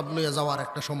প্রস্তাব নিয়ে যাওয়ার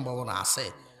একটা সম্ভাবনা আছে।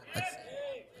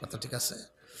 আচ্ছা ঠিক আছে,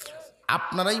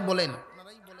 আপনারাই বলেন,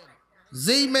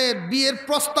 যেই মেয়ের বিয়ের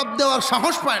প্রস্তাব দেওয়ার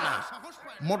সাহস পায় না,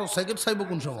 মোটরসাইকেল চাইব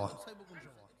কোন সময়?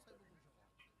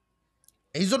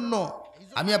 এই জন্য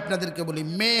আমি আপনাদেরকে বলি,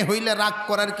 মেয়ে হইলে রাগ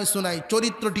করার কিছু নাই,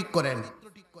 চরিত্র ঠিক করেন,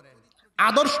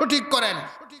 আদর্শ ঠিক করেন,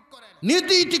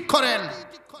 নীতি ঠিক করেন,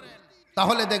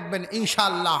 তাহলে দেখবেন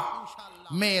ইনশাআল্লাহ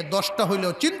মেয়ে 10টা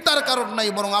হইলেও চিন্তার কারণ নাই,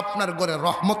 বরং আপনার ঘরে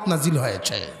রহমত নাজিল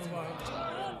হয়েছে।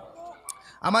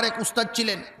 আমার এক উস্তাদ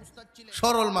ছিলেন,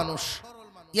 সরল মানুষ,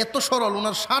 এত সরল,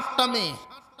 ওনার 7টা মেয়ে,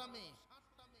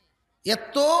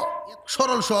 এত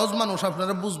সরল সহজ মানুষ,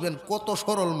 আপনারা বুঝবেন কত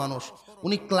সরল মানুষ।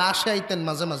 উনি ক্লাসে আইতেন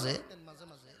মাঝে মাঝে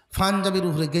পাঞ্জাবির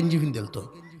উপরে গেঞ্জি ভিন্দেল, তো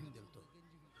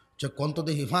কন্ত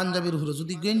দেখি পাঞ্জাবির উপরে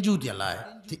যদি গেঞ্জি উঠিয়ালায়,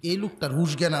 এই লোকটার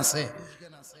হুশ জ্ঞান আছে।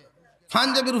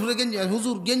 পাঞ্জাবির উপরে গেঞ্জি,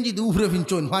 হুজুর গেঞ্জি দিয়ে উপরে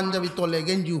ফিনচন, পাঞ্জাবি তলে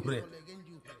গেঞ্জি উপরে,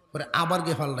 পরে আবার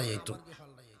গে ফাল্লাই যাইতো।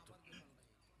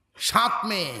 7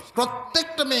 মেয়ে,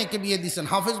 প্রত্যেকটা মেয়েকে বিয়ে দিচ্ছেন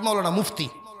হাফেজ মাওলানা মুফতি।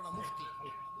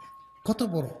 কত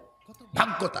বড়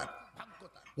ভাগ্য তার।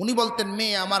 উনি বলতেন,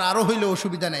 মেয়ে আমার আরো হইলে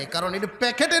অসুবিধা নেই, কারণ এটা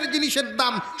প্যাকেটের জিনিসের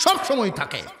দাম সব সময়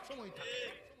থাকে,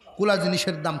 কুলা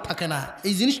জিনিসের দাম থাকে না।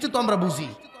 এই জিনিসটা তো আমরা বুঝি।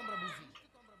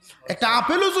 একটা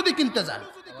আপেলও যদি কিনতে যান,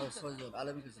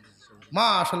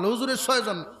 মাশাআল্লাহ হুজুরের 6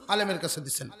 জন আলেমের কাছে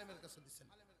দিচ্ছেন।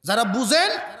 যারা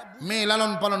বুঝেন মেয়ে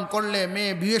লালন পালন করলে,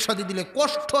 মেয়ে বিয়ে শাদী দিলে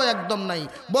কষ্ট একদম নাই,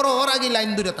 বড় ওর আগে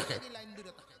লাইন দূরে থাকে।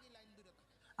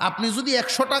 আপনি যদি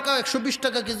 100 টাকা 120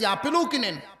 টাকা কেজি আপেলও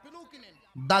কিনেন,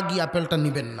 দাগি আপেলটা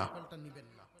নিবেন না,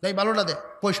 তাই ভালোটা দে,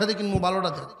 পয়সা দিয়ে কিনবো ভালোটা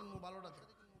দে।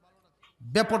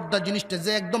 বেপরদা জিনিসটা,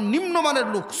 যে একদম নিম্নমানের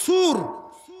লোক, সুর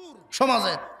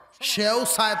সমাজের, সেও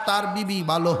চায় তার বিবি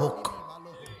ভালো হোক।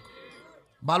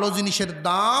 ভালো জিনিসের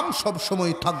দাম সব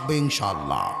সময় থাকবে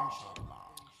ইনশাআল্লাহ।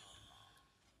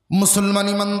 মুসলমান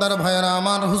ইমানদার ভাইয়েরা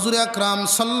আমার, হুজুর আকরাম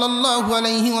সাল্লাল্লাহু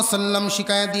আলাইহি ওয়াসাল্লাম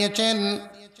শিখায়া দিয়েছেন,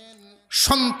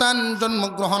 সন্তান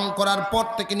জন্মগ্রহণ করার পর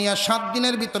থেকে নিয়ে 7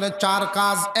 দিনের ভিতরে 4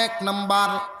 কাজ। 1 নাম্বার,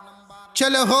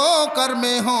 ছেলে হোক আর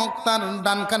মেয়ে হোক, তার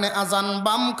ডান কানে আজান,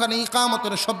 বাম কানে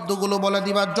ইকামতের শব্দগুলো বলে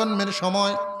দিবা জন্মের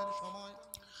সময়।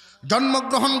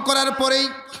 জন্মগ্রহণ করার পরেই,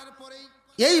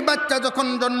 এই বাচ্চা যখন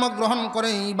জন্মগ্রহণ করে,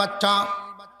 এই বাচ্চা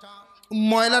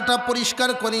ময়লাটা পরিষ্কার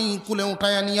করে কুলে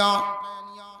উঠায়া নিয়া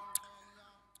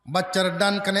বাচ্চার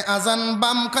ডান কানে আজান,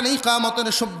 বাম কানে ইকামতের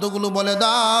শব্দগুলো বলে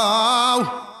দাও।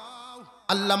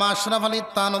 আল্লামা আশরাফ আলী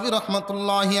থানভী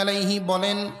রহমাতুল্লাহি আলাইহি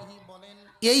বলেন,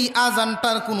 এই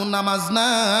আজানটার কোনো নামাজ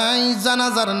নাই,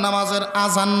 জানাজার নামাজের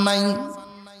আজান নাই।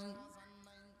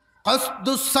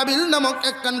 কসদুস সাবিল নামক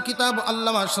একখান কিতাব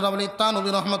আল্লামা আশরাফ আলী থানভী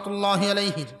রহমাতুল্লাহি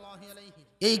আলাইহি,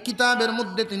 এই কিতাবের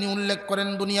মধ্যে তিনি উল্লেখ করেন,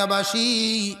 দুনিয়াবাসী,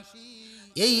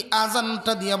 এই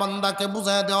আজানটা দিয়ে বান্দাকে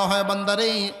বুঝায় দেওয়া হয়, বান্দারে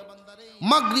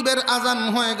মাগরিবের আজান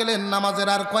হয়ে গেলে নামাজের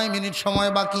আর কয় মিনিট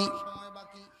সময় বাকি,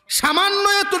 সামান্য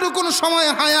এতটুকুন সময়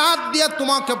হায়াত দিয়ে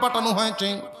তোমাকে পাঠানো হয়েছে,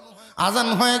 আজান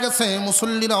হয়ে গেছে,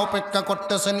 মুসল্লিরা অপেক্ষা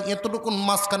করতেছেন, এতটুকুন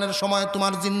মাঝখানের সময়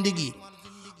তোমার জিন্দিগি।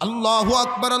 আল্লাহু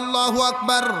আকবার, আল্লাহু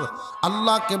আকবার,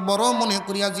 আল্লাহকে বড় মনে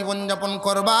করিয়া জীবনযাপন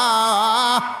করবা।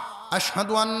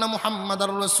 আশহাদু আন্না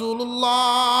মুহাম্মাদার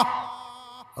রাসূলুল্লাহ,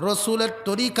 রসুলের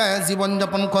তরিকায়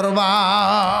জীবনযাপন করবা।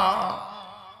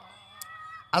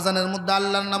 আজানের মধ্যে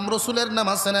আল্লাহর নাম, রসুলের নাম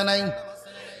আছে না নাই?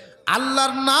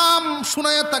 আল্লাহর নাম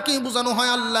শুনায় তাকে বোঝানো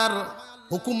হয় আল্লাহর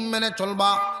হুকুম মেনে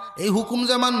চলবা। এই হুকুম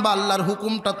যে মানবা, আল্লাহর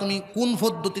হুকুমটা তুমি কোন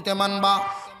পদ্ধতিতে মানবা,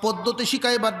 পদ্ধতি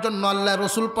শিখাইবার জন্য আল্লাহ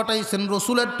রসুল পাঠাইছেন,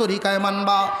 রসুলের তরিকায়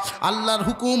মানবা। আল্লাহর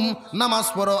হুকুম নামাজ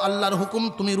পড়ো, আল্লাহর হুকুম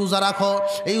তুমি রোজা রাখো,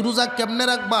 এই রোজা কেমনে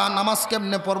রাখবা, নামাজ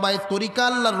কেমনে পড়বা, এই তরিকা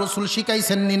আল্লাহর রসুল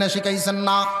শিখাইছেন নি না শিখাইছেন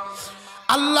না?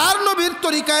 আল্লাহর নবীর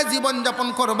তরিকায় জীবনযাপন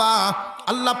করবা।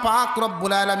 আল্লাহ পাক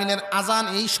রব্বুল আলামিনের আজান,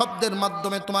 এই শব্দের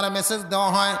মাধ্যমে তোমার মেসেজ দেওয়া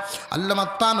হয়। আল্লামা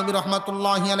থানভী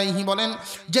রহমাতুল্লাহি আলাইহি বলেন,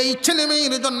 যেই ছেলে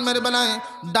মেয়ের জন্মের বেলায়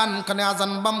ডান কানে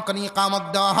আজান, বাম কানে ইকামত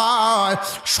দেওয়া হয়,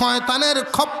 শয়তানের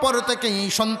খপ্পর থেকে এই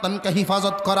সন্তানকে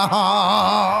হিফাজত করা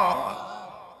হয়।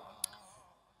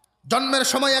 জন্মের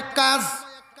সময় এক কাজ,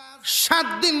 7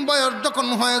 দিন বয়স যখন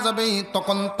হয়ে যাবে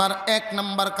তখন তার 1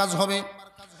 নাম্বার কাজ হবে,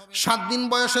 7 দিন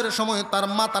বয়সের সময় তার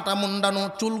মাথাটা মুন্ডানো,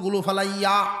 চুলগুলো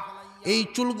ফালাইয়া, এই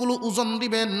চুলগুলো ওজন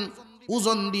দিবেন,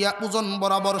 ওজন দিয়া ওজন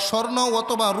বরাবর স্বর্ণ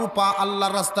অথবা রূপা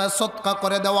আল্লাহর রাস্তায় সদকা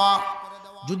করে দেওয়া।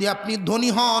 যদি আপনি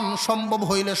ধনী হন, সম্ভব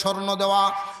হইলে স্বর্ণ দেওয়া,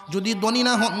 যদি ধনী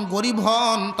না হন, গরিব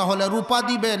হন, তাহলে রূপা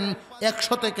দিবেন।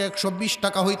 100 থেকে 120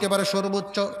 টাকা হইতে পারে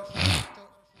সর্বোচ্চ।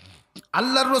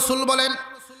 আল্লাহর রসুল বলেন,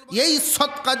 এই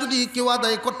সদকা যদি কেউ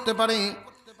আদায় করতে পারে,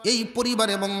 এই পরিবার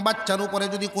এবং বাচ্চার উপরে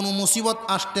যদি কোনো মুসিবত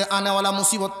আসতে আনেওয়ালা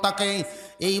মুসিবত থাকে,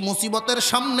 এই মুসিবতের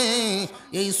সামনে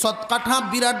এই সদকাটা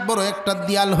বিরাট বড় একটা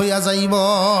দেয়াল হইয়া যাইব।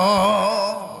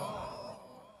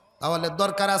 তাহলে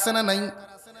দরকার আছে না নাই?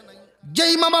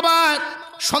 যেই মা বাবা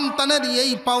সন্তানের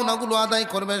এই পাওনাগুলো আদায়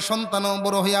করবে, সন্তানও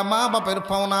বড় হইয়া মা বাপের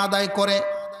পাওনা আদায় করে।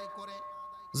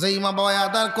 যেই মা বাবা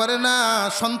আদায় করে না,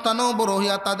 সন্তানও বড়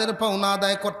হইয়া তাদের পাওনা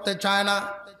আদায় করতে চায় না।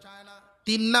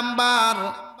 3 নাম্বার,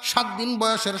 7 দিন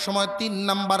বয়সের সময় 3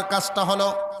 নাম্বার কাজটা হলো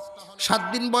 7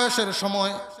 দিন বয়সের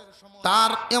সময়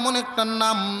তার এমন একটা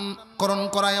নামকরণ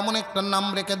করা, এমন একটা নাম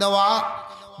রেখে দেওয়া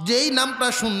যেই নামটা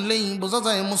শুনলেই বোঝা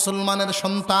যায় মুসলমানের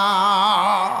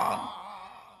সন্তান।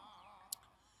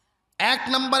 1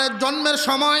 নম্বরে জন্মের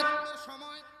সময়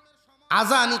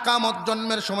আযান ইকামত,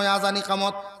 জন্মের সময় আযান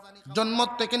ইকামত। জন্ম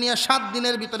থেকে নিয়ে 7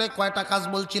 দিনের ভিতরে কয়টা কাজ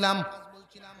বলছিলাম?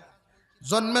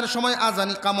 জন্মের সময় আযান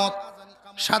ইকামত,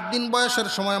 7 দিন বয়সের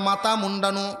সময় মাথা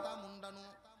মুন্ডানো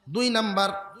 2 নাম্বার।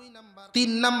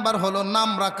 3 নাম্বার হলো নাম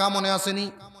রাখা, মনে আসেনি?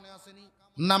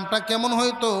 নামটা কেমন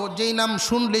হয়তো যেই নাম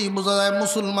শুনলেই বোঝা যায়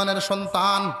মুসলমানের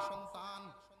সন্তান।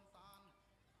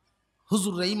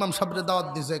 হুজুর রে ইমাম সাহেবরে দাওয়াত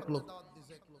দিয়েছে এক লোক,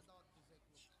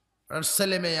 আর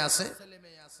ছেলে মেয়ে আছে,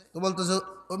 তো বলতেছে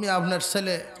ওমি আপনার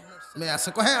ছেলে মেয়ে আছে?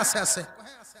 কহে আছে আছে।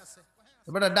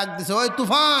 এবারে ডাক দিছে, ওই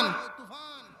তুফান।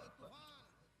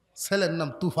 ছেলের নাম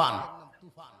তুফান।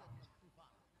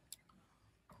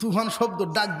 তুফান শব্দ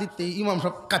ডাক দিতে ইমাম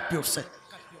সাহেব কাঁপিয়ে উঠছে।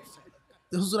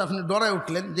 হুজুর আপনি ডরায়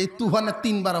উঠলেন যে তুফানে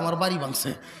 3 বার আমার বাড়ি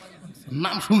ভাঙছে,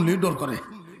 নাম শুনলেই ডর করে।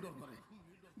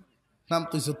 নাম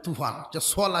তো হচ্ছে তুফান, যে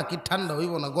সোলা কি ঠান্ডা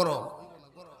হইব না গরম?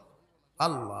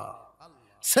 আল্লাহ।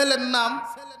 ছেলের নাম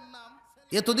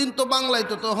এতদিন তো বাংলায়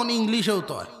তো, তখন ইংলিশেও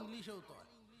তো হয়।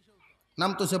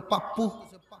 নাম তো হচ্ছে পাপ্পু,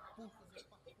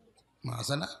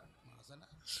 আছে না?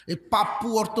 এই পাপ্পু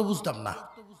অর্থ বুঝতাম না,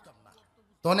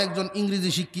 তখন একজন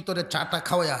ইংরেজি শিক্ষিতরে চাটা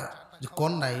খাওয়া যে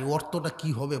কন না এই অর্থটা কি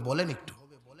হবে বলেন একটু।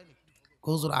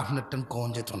 হুজুর আপনার টেন কন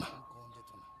যেত না,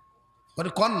 বলে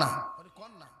কন না।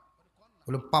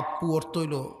 বলে পাপ্পু অর্থ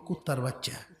হইল কুত্তার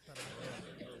বাচ্চা।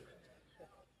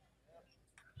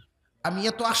 আমি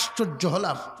এত আশ্চর্য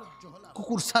হলাম,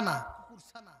 কুকুর ছানা।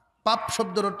 পাপ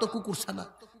শব্দের অর্থ কুকুর ছানা।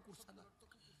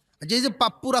 যে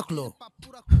পাপ্পু রাখলো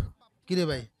কিরে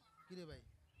ভাই,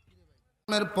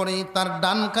 পরে তার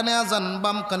ডান কানে আযান,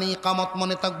 বাম কানে ইকামত,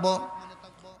 মনে থাকবো।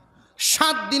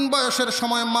 7 দিন বয়সের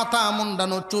সময় মাথা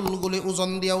মুন্ডানো, চুলগুলি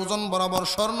ওজন দিয়া ওজন বরাবর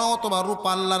স্বর্ণ অথবা রূপা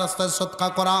আল্লাহ রাস্তায় সদকা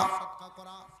করা।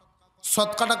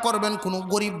 সদকাটা করবেন কোনো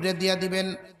গরিব রে দিয়া দিবেন।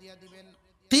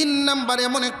 3 নাম্বারে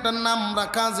এমন একটা নাম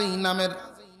রাখা যেই নামের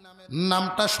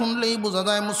নামটা শুনলেই বোঝা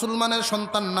যায় মুসলমানের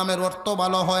সন্তান। নামের অর্থ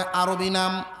ভালো হয়, আরবি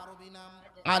নাম।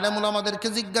 আলেম ওলামাদেরকে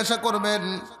জিজ্ঞাসা করবেন,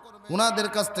 ওনাদের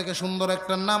কাছ থেকে সুন্দর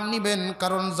একটা নাম নিবেন,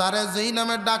 কারণ যারে যেই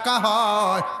নামে ডাকা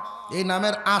হয় এই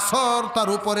নামের আসর তার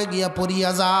উপরে গিয়া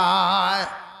পড়িয়া যায়।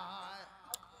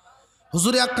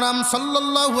 হুজুর আকরাম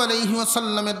সাল্লাল্লাহু আলাইহি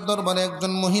ওয়াসাল্লামের দরবারে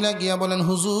একজন মহিলা গিয়া বলেন,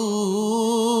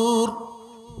 হুজুর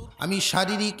আমি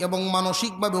শারীরিক এবং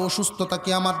মানসিকভাবে অসুস্থ থাকি,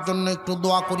 আমার জন্য একটু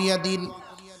দোয়া করিয়া দিন।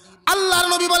 আল্লাহর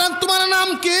নবী বলেন, তোমার নাম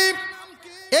কি?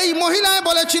 এই মহিলায়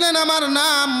বলেছিলেন, আমার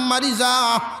নাম মারিজা।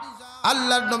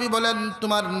 আল্লাহর নবী বলেন,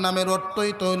 তোমার নামের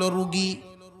অর্থই তো হলো রুগী।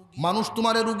 মানুষ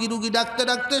তোমারে রুগী রুগী ডাকতে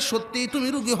ডাকতে সত্যিই তুমি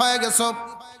রুগী হয়ে গেছো।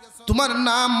 তোমার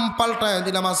নাম পাল্টায়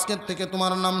দিলাম, আজকের থেকে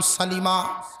তোমার নাম সালিমা।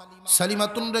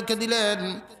 সালিমাতুন রেখে দিলেন।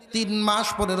 3 মাস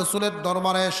পরে রাসূলের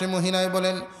দরবারে এসে মহিলায়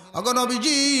বলেন, ওগো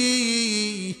নবীজি,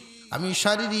 আমি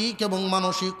শারীরিক এবং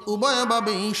মানসিক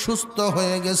উভয়ভাবেই সুস্থ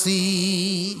হয়ে গেছি।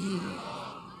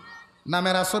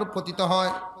 নামের আসর পতিত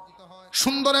হয়।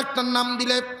 সুন্দর একটা নাম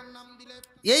দিলে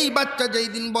এই বাচ্চা যেই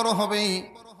দিন বড় হবে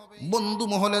বন্ধু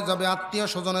মহলে যাবে, আত্মীয়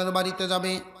স্বজনের বাড়িতে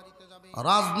যাবে,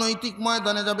 রাজনৈতিক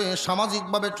ময়দানে যাবে,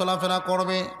 সামাজিকভাবে চলাফেরা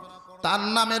করবে। তার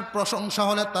নামের প্রশংসা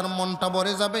হলে তার মনটা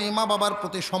ভরে যাবে, মা বাবার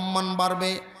প্রতি সম্মান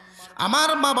বাড়বে। আমার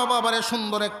মা বাবা আবার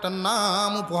সুন্দর একটা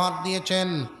নাম উপহার দিয়েছেন।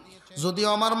 যদিও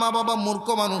আমার মা বাবা মূর্খ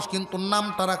মানুষ, কিন্তু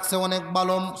নামটা রাখছে অনেক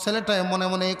ভালো। ছেলেটায় মনে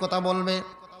মনে এই কথা বলবে।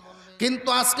 কিন্তু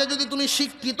আজকে যদি তুমি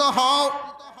শিক্ষিত হও,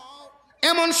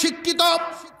 এমন শিক্ষিত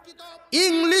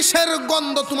ইংলিশের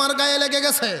গন্ধ তোমার গায়ে লেগে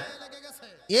গেছে,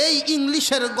 এই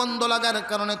ইংলিশের গন্ধ লাগার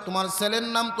কারণে তোমার ছেলের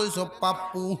নাম তো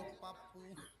পাপ্পু।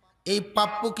 এই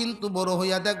পাপ্পু কিন্তু বড়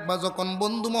হইয়া দেখবা যখন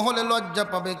বন্ধু মহলে লজ্জা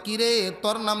পাবে, কিরে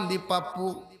তোর নাম দি পাপ্পু।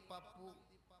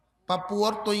 পাপ্পু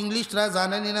অর্থ ইংলিশরা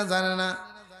জানেনি না, জানে না।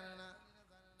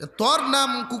 তোর নাম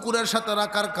কুকুরের সাথে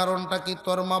রাখার কারণটা কি?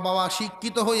 তোর মা বাবা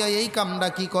শিক্ষিত হইয়া এই কামটা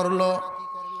কি করলো?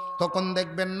 তখন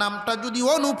দেখবেন নামটা যদি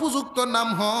অনুপযুক্ত নাম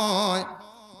হয়,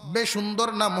 বেসুন্দর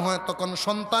নাম হয়, তখন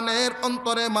সন্তানের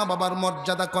অন্তরে মা বাবার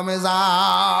মর্যাদা কমে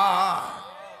যায়।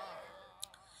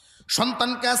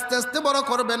 সন্তানকে আস্তে আস্তে বড়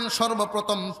করবেন।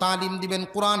 সর্বপ্রথম তালিম দিবেন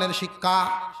কোরআনের শিক্ষা।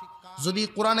 যদি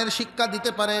কোরআনের শিক্ষা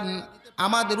দিতে পারেন,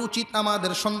 আমাদের উচিত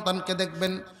আমাদের সন্তানকে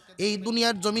দেখবেন এই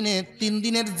দুনিয়ার জমিনে 3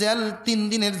 দিনের জেল, 3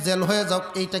 দিনের জেল হয়ে যাও,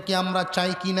 এইটা কি আমরা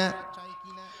চাই কিনা?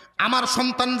 আমার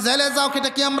সন্তান জেলে যাও,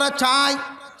 এটা কি আমরা চাই?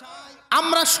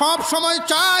 আমরা সব সময়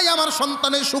চাই আমার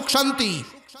সন্তানের সুখ শান্তি।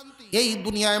 এই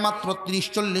দুনিয়ায় মাত্র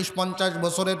 30-40-50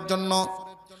 বছরের জন্য।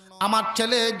 আমার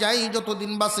ছেলে যাই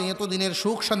যতদিন বাঁচে এতদিনের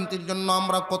সুখ শান্তির জন্য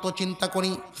আমরা কত চিন্তা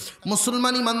করি।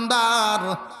 মুসলমান ইমানদার,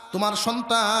 তোমার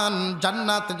সন্তান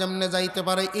জান্নাতে যেমনে যাইতে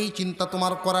পারে এই চিন্তা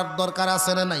তোমার করার দরকার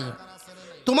আছে না নাই?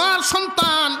 তোমার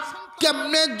সন্তান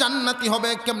কেমনে জান্নাতি হবে,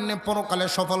 কেমনে পরকালে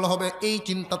সফল হবে এই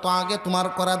চিন্তা তো আগে তোমার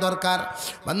করা দরকার।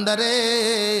 বান্দারে,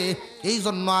 এই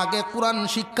জন্য আগে কোরআন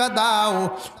শিক্ষা দাও।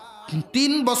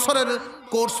 3 বছরের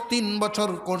কোর্স, 3 বছর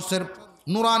কোর্সের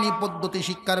নুরানি পদ্ধতি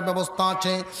শিক্ষার ব্যবস্থা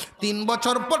আছে। 3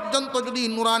 বছর পর্যন্ত যদি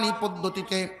নুরানি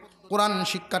পদ্ধতিতে কোরআন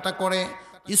শিক্ষাটা করে,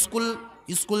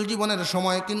 স্কুল জীবনের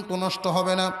সময় কিন্তু নষ্ট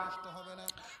হবে না।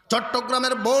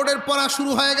 চট্টগ্রামের বোর্ডের পড়া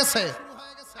শুরু হয়ে গেছে।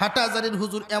 হাটাজারির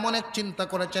হুজুর এমন এক চিন্তা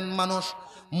করেছেন, মানুষ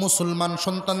মুসলমান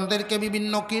সন্তানদেরকে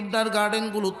বিভিন্ন কিন্ডার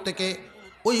গার্ডেনগুলোর থেকে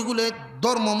ওইগুলো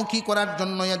ধর্মমুখী করার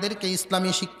জন্য, এদেরকে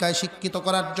ইসলামী শিক্ষায় শিক্ষিত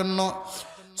করার জন্য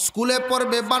স্কুলে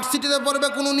পড়বে, ভার্সিটিতে পড়বে,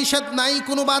 কোনো নিষেধ নাই,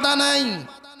 কোনো বাধা নাই।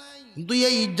 কিন্তু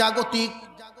এই জাগতিক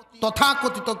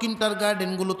তথাকথিত কিন্ডার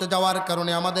গার্ডেনগুলোতে যাওয়ার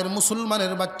কারণে আমাদের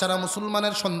মুসলমানের বাচ্চারা,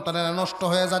 মুসলমানের সন্তানেরা নষ্ট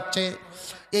হয়ে যাচ্ছে।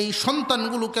 এই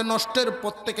সন্তানগুলোকে নষ্টের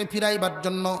পথ থেকে ফিরাইবার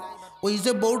জন্য ওই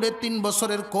যে বোর্ডে 3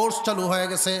 বছরের কোর্স চালু হয়ে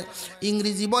গেছে,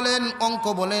 ইংরেজি বলেন, অঙ্ক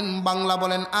বলেন, বাংলা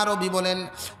বলেন, আরবি বলেন,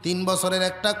 3 বছরের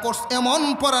একটা কোর্স এমন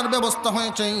পড়ার ব্যবস্থা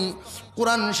হয়েছে,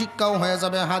 কোরআন শিক্ষাও হয়ে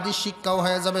যাবে, হাদিস শিক্ষাও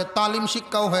হয়ে যাবে, তালিম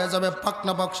শিক্ষাও হয়ে যাবে,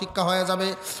 পাকনাপাক শিক্ষা হয়ে যাবে,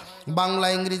 বাংলা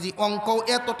ইংরেজি অঙ্কও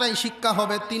এতটাই শিক্ষা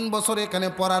হবে। 3 বছর এখানে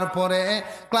পড়ার পরে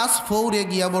ক্লাস 4-এ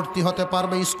গিয়া ভর্তি হতে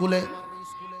পারবে স্কুলে।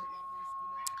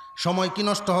 সময় কি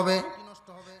নষ্ট হবে?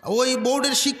 ওই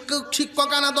বোর্ডের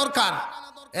শিক্ষক আনা দরকার।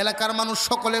 এলাকার মানুষ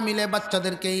সকলে মিলে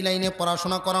বাচ্চাদেরকে এই লাইনে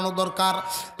পড়াশোনা করানো দরকার।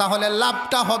 তাহলে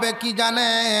লাভটা হবে কি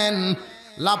জানেন?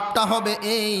 লাভটা হবে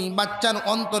এই, বাচ্চার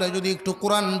অন্তরে যদি একটু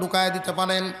কোরআন ঢুকায় দিতে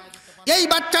পারেন, এই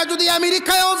বাচ্চা যদি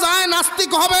আমেরিকায়ও যায়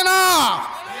নাস্তিক হবে না।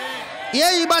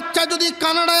 এই বাচ্চা যদি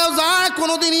কানাডায়ও যায়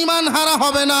কোনোদিন ঈমান হারা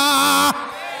হবে না।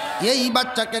 এই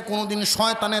বাচ্চাকে কোনোদিন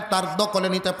শয়তানে তার দখলে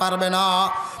নিতে পারবে না।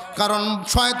 কারণ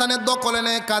শয়তানের দখলে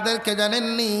নেয় কাদেরকে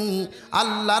জানেননি?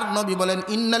 আল্লাহর নবী বলেন,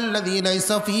 ইন্নাল্লাযীনা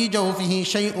লাইসা ফী জাওফিহি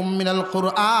শাইউম মিনাল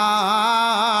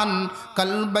কুরআন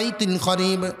কাল বাইতিল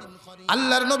খরিব।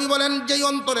 আল্লাহর নবী বলেন, যেই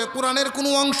অন্তরে কোরআনের কোনো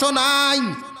অংশ নাই,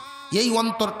 এই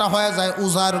অন্তরটা হয়ে যায়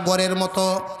উজার ঘরের মতো।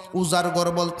 উজার ঘর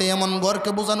বলতে এমন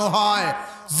ঘরকে বোঝানো হয়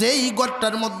যেই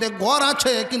ঘরটার মধ্যে ঘর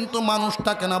আছে কিন্তু মানুষ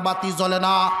থাকে না, বাতি জ্বলে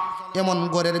না। এমন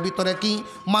ঘরের ভিতরে কি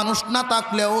মানুষ না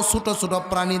থাকলেও ছোট ছোট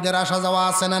প্রাণীদের আসা যাওয়া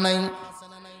আছে না নাই?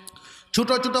 ছোট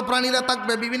ছোট প্রাণীরা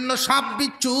থাকবে, বিভিন্ন সাপ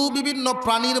বিচ্ছু, বিভিন্ন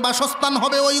প্রাণীর বাসস্থান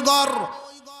হবে ওই ঘর।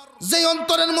 যেই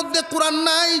অন্তরের মধ্যে কোরআন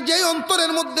নাই, যেই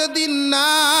অন্তরের মধ্যে দিন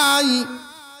নাই,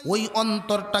 ওই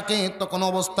অন্তরটাকে তখন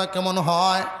অবস্থা কেমন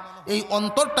হয়? এই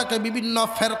অন্তরটাকে বিভিন্ন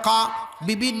ফেরকা,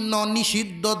 বিভিন্ন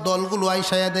নিষিদ্ধ দলগুলো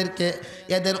আইসা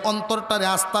এদের অন্তরটারে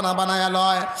আস্তানা বানায়া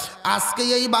লয়। আজকে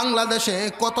এই বাংলাদেশে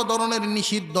কত ধরনের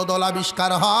নিষিদ্ধ দল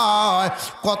আবিষ্কার হয়,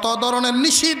 কত ধরনের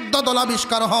নিষিদ্ধ দল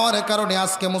আবিষ্কার হওয়ার কারণে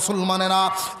আজকে মুসলমানেরা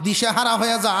দিশেহারা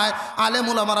হয়ে যায়, আলেম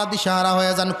উলামারা দিশেহারা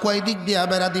হয়ে যান। কয় দিক দিয়ে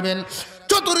বেড়া দিবেন?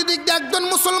 চতুর্দিক দিয়ে একজন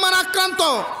মুসলমান আক্রান্ত,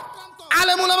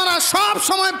 আলেম উলামারা সব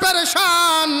সময়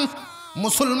পেরেশান।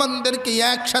 মুসলমানদেরকে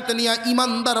একসাথে নিয়ে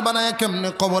ইমানদার বানায় কেমনে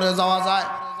কবরে যাওয়া যায়?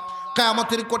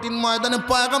 কিয়ামতের কঠিন ময়দানে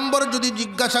পয়গম্বর যদি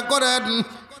জিজ্ঞাসা করেন,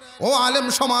 ও আলেম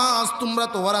সমাজ, তোমরা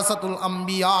তো ওয়ারাসাতুল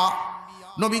আম্বিয়া,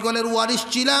 নবীগণের ওয়ারিস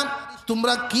ছিলাম,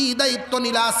 তোমরা কি দায়িত্ব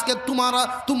নিলা? আজকে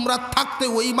তোমরা থাকতে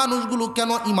ওই মানুষগুলো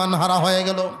কেন ঈমান হারা হয়ে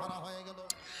গেল?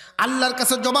 আল্লাহর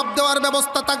কাছে জবাব দেওয়ার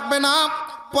ব্যবস্থা থাকবে না,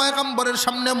 পয়গম্বরের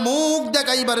সামনে মুখ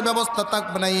দেখাইবার ব্যবস্থা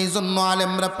থাকবে না। এই জন্য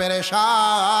আলেমরা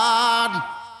পেরেশান।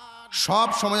 সব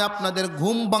সময় আপনাদের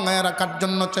ঘুম ভাঙায় রাখার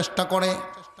জন্য চেষ্টা করে।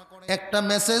 একটা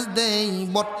মেসেজ দেই,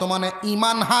 বর্তমানে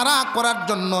ঈমান হারা করার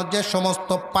জন্য যে সমস্ত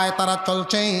পায়তারা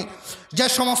চলছে, যে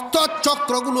সমস্ত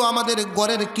চক্রগুলো আমাদের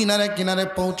ঘরের কিনারে কিনারে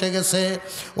পৌঁছে গেছে,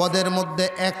 ওদের মধ্যে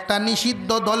একটা নিষিদ্ধ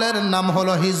দলের নাম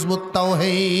হলো হিজবুত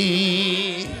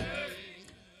তাওহীদ।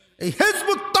 এই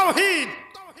হিজবুত তাওহীদ,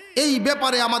 এই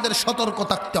ব্যাপারে আমাদের সতর্ক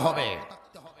থাকতে হবে।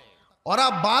 ওরা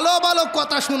ভালো ভালো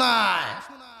কথা শোনায়,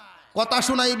 কথা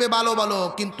শোনাইবে ভালো ভালো,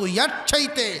 কিন্তু এর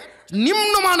চাইতে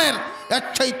নিম্নমানের, এর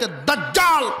চাইতে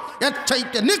দাজ্জাল, এর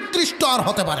চাইতে নিকৃষ্ট আর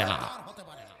হতে পারে না।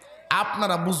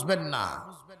 আপনারা বুঝবেন না,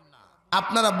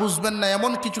 আপনারা বুঝবেন না,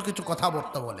 এমন কিছু কিছু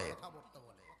কথাবার্তা বলে।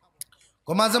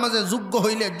 মাঝে মাঝে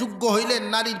যোগ্য হইলে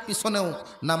নারীর পিছনেও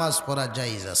নামাজ পড়া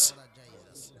জায়েজ আছে।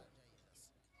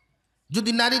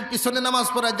 যদি নারীর পিছনে নামাজ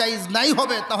পড়া জায়েজ নাই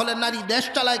হবে, তাহলে নারী দেশ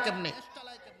চালায় কেমনে?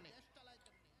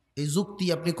 এই যুক্তি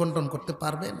আপনি কন্ট্রোল করতে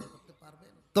পারবেন?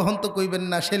 তখন তো কইবেন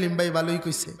না সেলিম ভাই ভালোই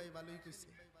কইছে।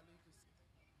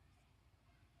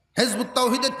 হিজবুত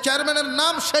তাওহীদের চেয়ারম্যানের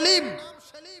নাম সেলিম।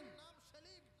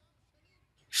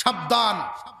 সাবধান,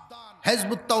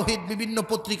 হিজবুত তাওহীদ বিভিন্ন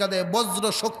পত্রিকা দেয়, বজ্র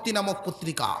শক্তি নামক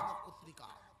পত্রিকা।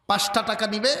 5 টাকা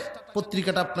নিবে,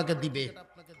 পত্রিকাটা আপনাকে দিবে।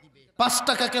 5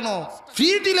 টাকা কেন, ফ্রি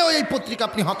দিলেও এই পত্রিকা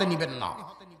আপনি হাতে নিবেন না।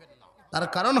 তার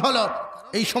কারণ হলো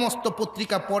এই সমস্ত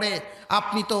পত্রিকা পড়ে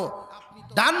আপনি তো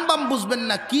ডান বাম বুঝবেন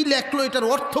না, কি লেখলো এটার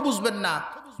অর্থ বুঝবেন না।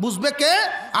 বুঝবে কে?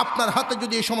 আপনার হাতে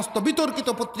যদি এই সমস্ত বিতর্কিত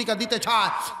পত্রিকা দিতে চায়,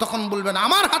 তখন বলবেন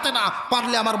আমার হাতে না,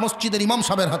 পারলে আমার মসজিদের ইমাম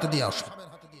সাহেবের হাতে দিয়ে আসো।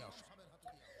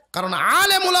 কারণ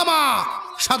আলেম উলামা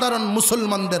সাধারণ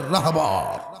মুসলমানদের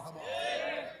রাহবার।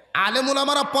 আলেম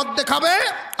উলামারা পথ দেখাবে,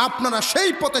 আপনারা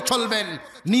সেই পথে চলবেন।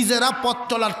 নিজেরা পথ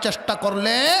চলার চেষ্টা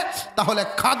করলে তাহলে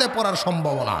খাদে পড়ার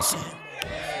সম্ভাবনা আছে।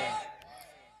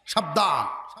 সাবধান।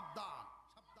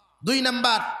 2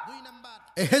 নাম্বার,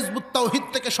 এই হিজবুত তাওহীদ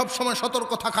থেকে সবসময়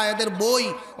সতর্ক থাকা। এদের বই,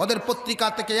 ওদের পত্রিকা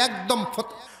থেকে একদম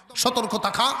সতর্ক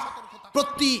থাকা।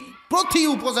 প্রতি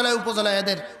উপজেলায় উপজেলায়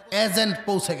এদের এজেন্ট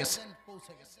পৌঁছে গেছে।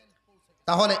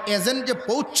 তাহলে এজেন্ট যে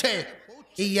পৌঁছছে,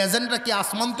 এই এজেন্টরা কি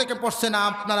আসমান থেকে পড়ছে না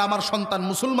আপনার আমার সন্তান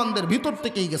মুসলমানদের ভিতর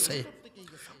থেকেই গেছে?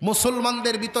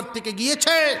 মুসলমানদের ভিতর থেকে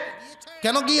গিয়েছে।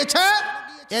 কেন গিয়েছে?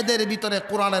 এদের ভিতরে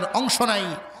কোরআনের অংশ নাই।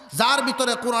 যার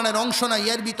ভিতরে কোরআনের অংশ নাই,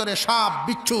 এর ভিতরে সাপ,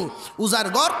 বিচ্ছু,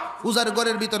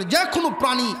 উজারগড়ের ভিতরে যে কোনো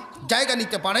প্রাণী জায়গা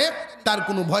নিতে পারে, তার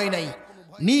কোনো ভয় নাই।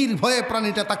 নির্ভয়ে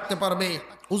প্রাণীটা থাকতে পারবে।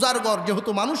 উজারগড়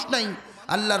যেহেতু মানুষ নাই,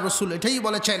 আল্লাহর রাসূল এটাই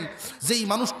বলেছেন, যেই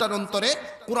মানুষটার অন্তরে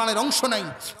কোরআনের অংশ নাই,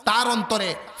 তার অন্তরে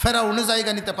ফেরাউনে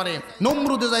জায়গা নিতে পারে,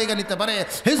 নমরুদে জায়গা নিতে পারে,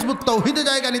 হিজবুত তাওহীদে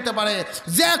জায়গা নিতে পারে,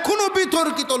 যে কোনো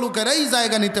বিতর্কিত লোকেরাই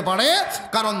জায়গা নিতে পারে,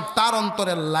 কারণ তার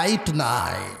অন্তরে লাইট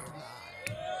নাই।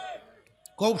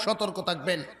 খুব সতর্ক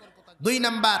থাকবেন। 2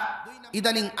 নাম্বার,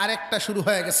 ইদানিং আরেকটা শুরু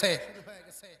হয়ে গেছে,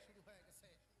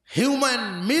 হিউম্যান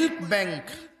মিল্ক ব্যাংক।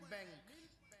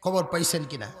 খবর পাইছেন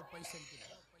কিনা?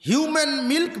 হিউম্যান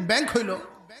মিল্ক ব্যাংক হইল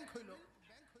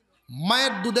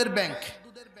মায়ের দুধের ব্যাংক,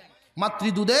 মাতৃ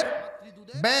দুধের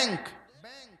ব্যাংক।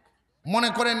 মনে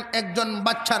করেন একজন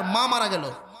বাচ্চার মা মারা গেল,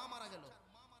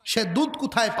 সে দুধ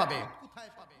কোথায় পাবে?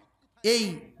 এই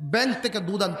ব্যাংক থেকে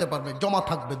দুধ আনতে পারবে, জমা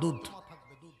থাকবে দুধ।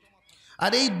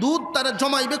 আর এই দুধ তারা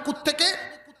জমাইবে কোত্থেকে?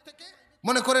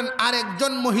 মনে করেন আর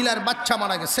একজন মহিলার বাচ্চা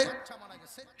মারা গেছে,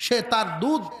 সে তার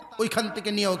দুধ ওইখান থেকে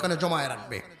নিয়ে ওখানে জমায়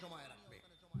রাখবে।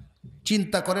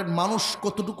 চিন্তা করেন মানুষ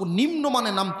কতটুকু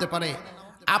নিম্নমানে নামতে পারে।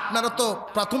 আপনারা তো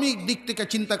প্রাথমিক দিক থেকে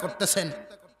চিন্তা করতেছেন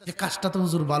যে কাজটা তো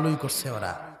হুজুর ভালোই করছে,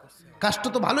 ওরা কাজটা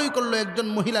তো ভালোই করলো। একজন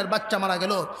মহিলার বাচ্চা মারা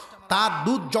গেল, তার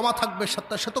দুধ জমা থাকবে,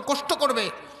 সে তো কষ্ট করবে।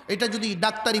 এটা যদি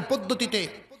ডাক্তারি পদ্ধতিতে,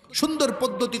 সুন্দর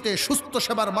পদ্ধতিতে, সুস্থ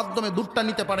সেবার মাধ্যমে দুধটা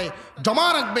নিতে পারে, জমা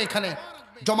রাখবে এখানে,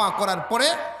 জমা করার পরে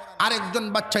আরেকজন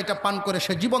বাচ্চা এটা পান করে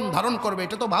সে জীবন ধারণ করবে,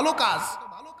 এটা তো ভালো কাজ।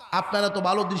 আপনারা তো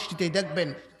ভালো দৃষ্টিতেই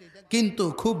দেখবেন। কিন্তু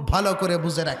খুব ভালো করে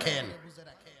বুঝে রাখেন,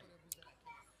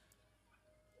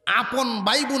 আপন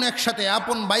ভাই বোন একসাথে,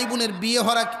 আপন ভাই বোনের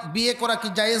বিয়ে করা কি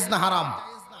জায়েজ না হারাম?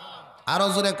 আরো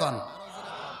জোরে কন।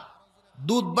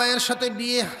 দুধ ভাইয়ের সাথে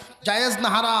বিয়ে জায়েজ না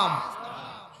হারাম?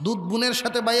 দুধ বোনের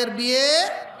সাথে ভাইয়ের বিয়ে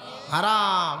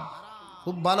হারাম।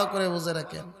 খুব ভালো করে বুঝে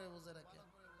রাখেন।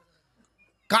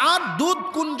 কার দুধ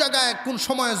কোন জায়গায় কোন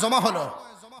সময়ে জমা হলো,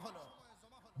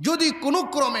 যদি কোনো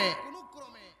ক্রমে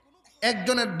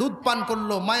একজনের দুধ পান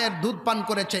করলো, মায়ের দুধ পান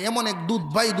করেছে, এমন এক দুধ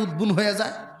ভাই দুধ বোন হয়ে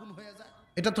যায়,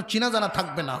 এটা তো চিনা জানা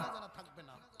থাকবে না।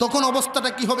 তখন অবস্থাটা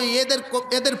কি হবে?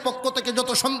 এদের পক্ষ থেকে যত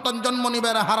সন্তান জন্ম নিবে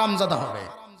এরা হারামজাদা হবে।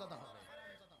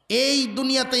 এই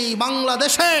দুনিয়াতে, এই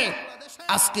বাংলাদেশে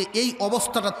আজকে এই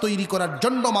অবস্থাটা তৈরি করার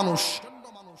জন্য মানুষ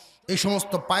এই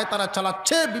সমস্ত পায়তারা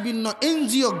চালাচ্ছে। বিভিন্ন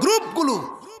এনজিও গ্রুপগুলো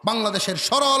বাংলাদেশের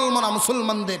সরল মনা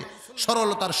মুসলমানদের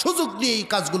সরলতার সুযোগ দিয়ে এই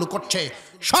কাজগুলো করছে।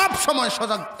 সব সময়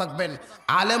সজাগ থাকবেন।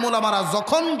 আলেম উলামারা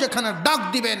যখন যেখানে ডাক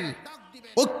দিবেন,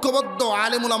 ঐক্যবদ্ধ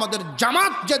আলেম উলামাদের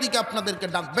জামাত যেদিকে আপনাদেরকে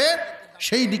ডাকবে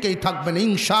সেই দিকেই থাকবেন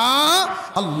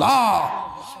ইনশাআল্লাহ।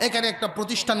 এখানে একটা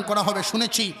প্রতিষ্ঠান করা হবে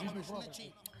শুনেছি,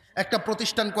 একটা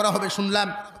প্রতিষ্ঠান করা হবে শুনলাম।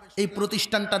 এই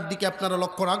প্রতিষ্ঠানটার দিকে আপনারা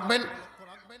লক্ষ্য রাখবেন।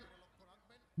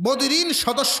 বদরিন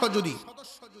সদস্য যদি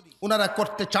ওনারা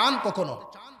করতে চান, কখনো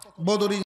বদরিন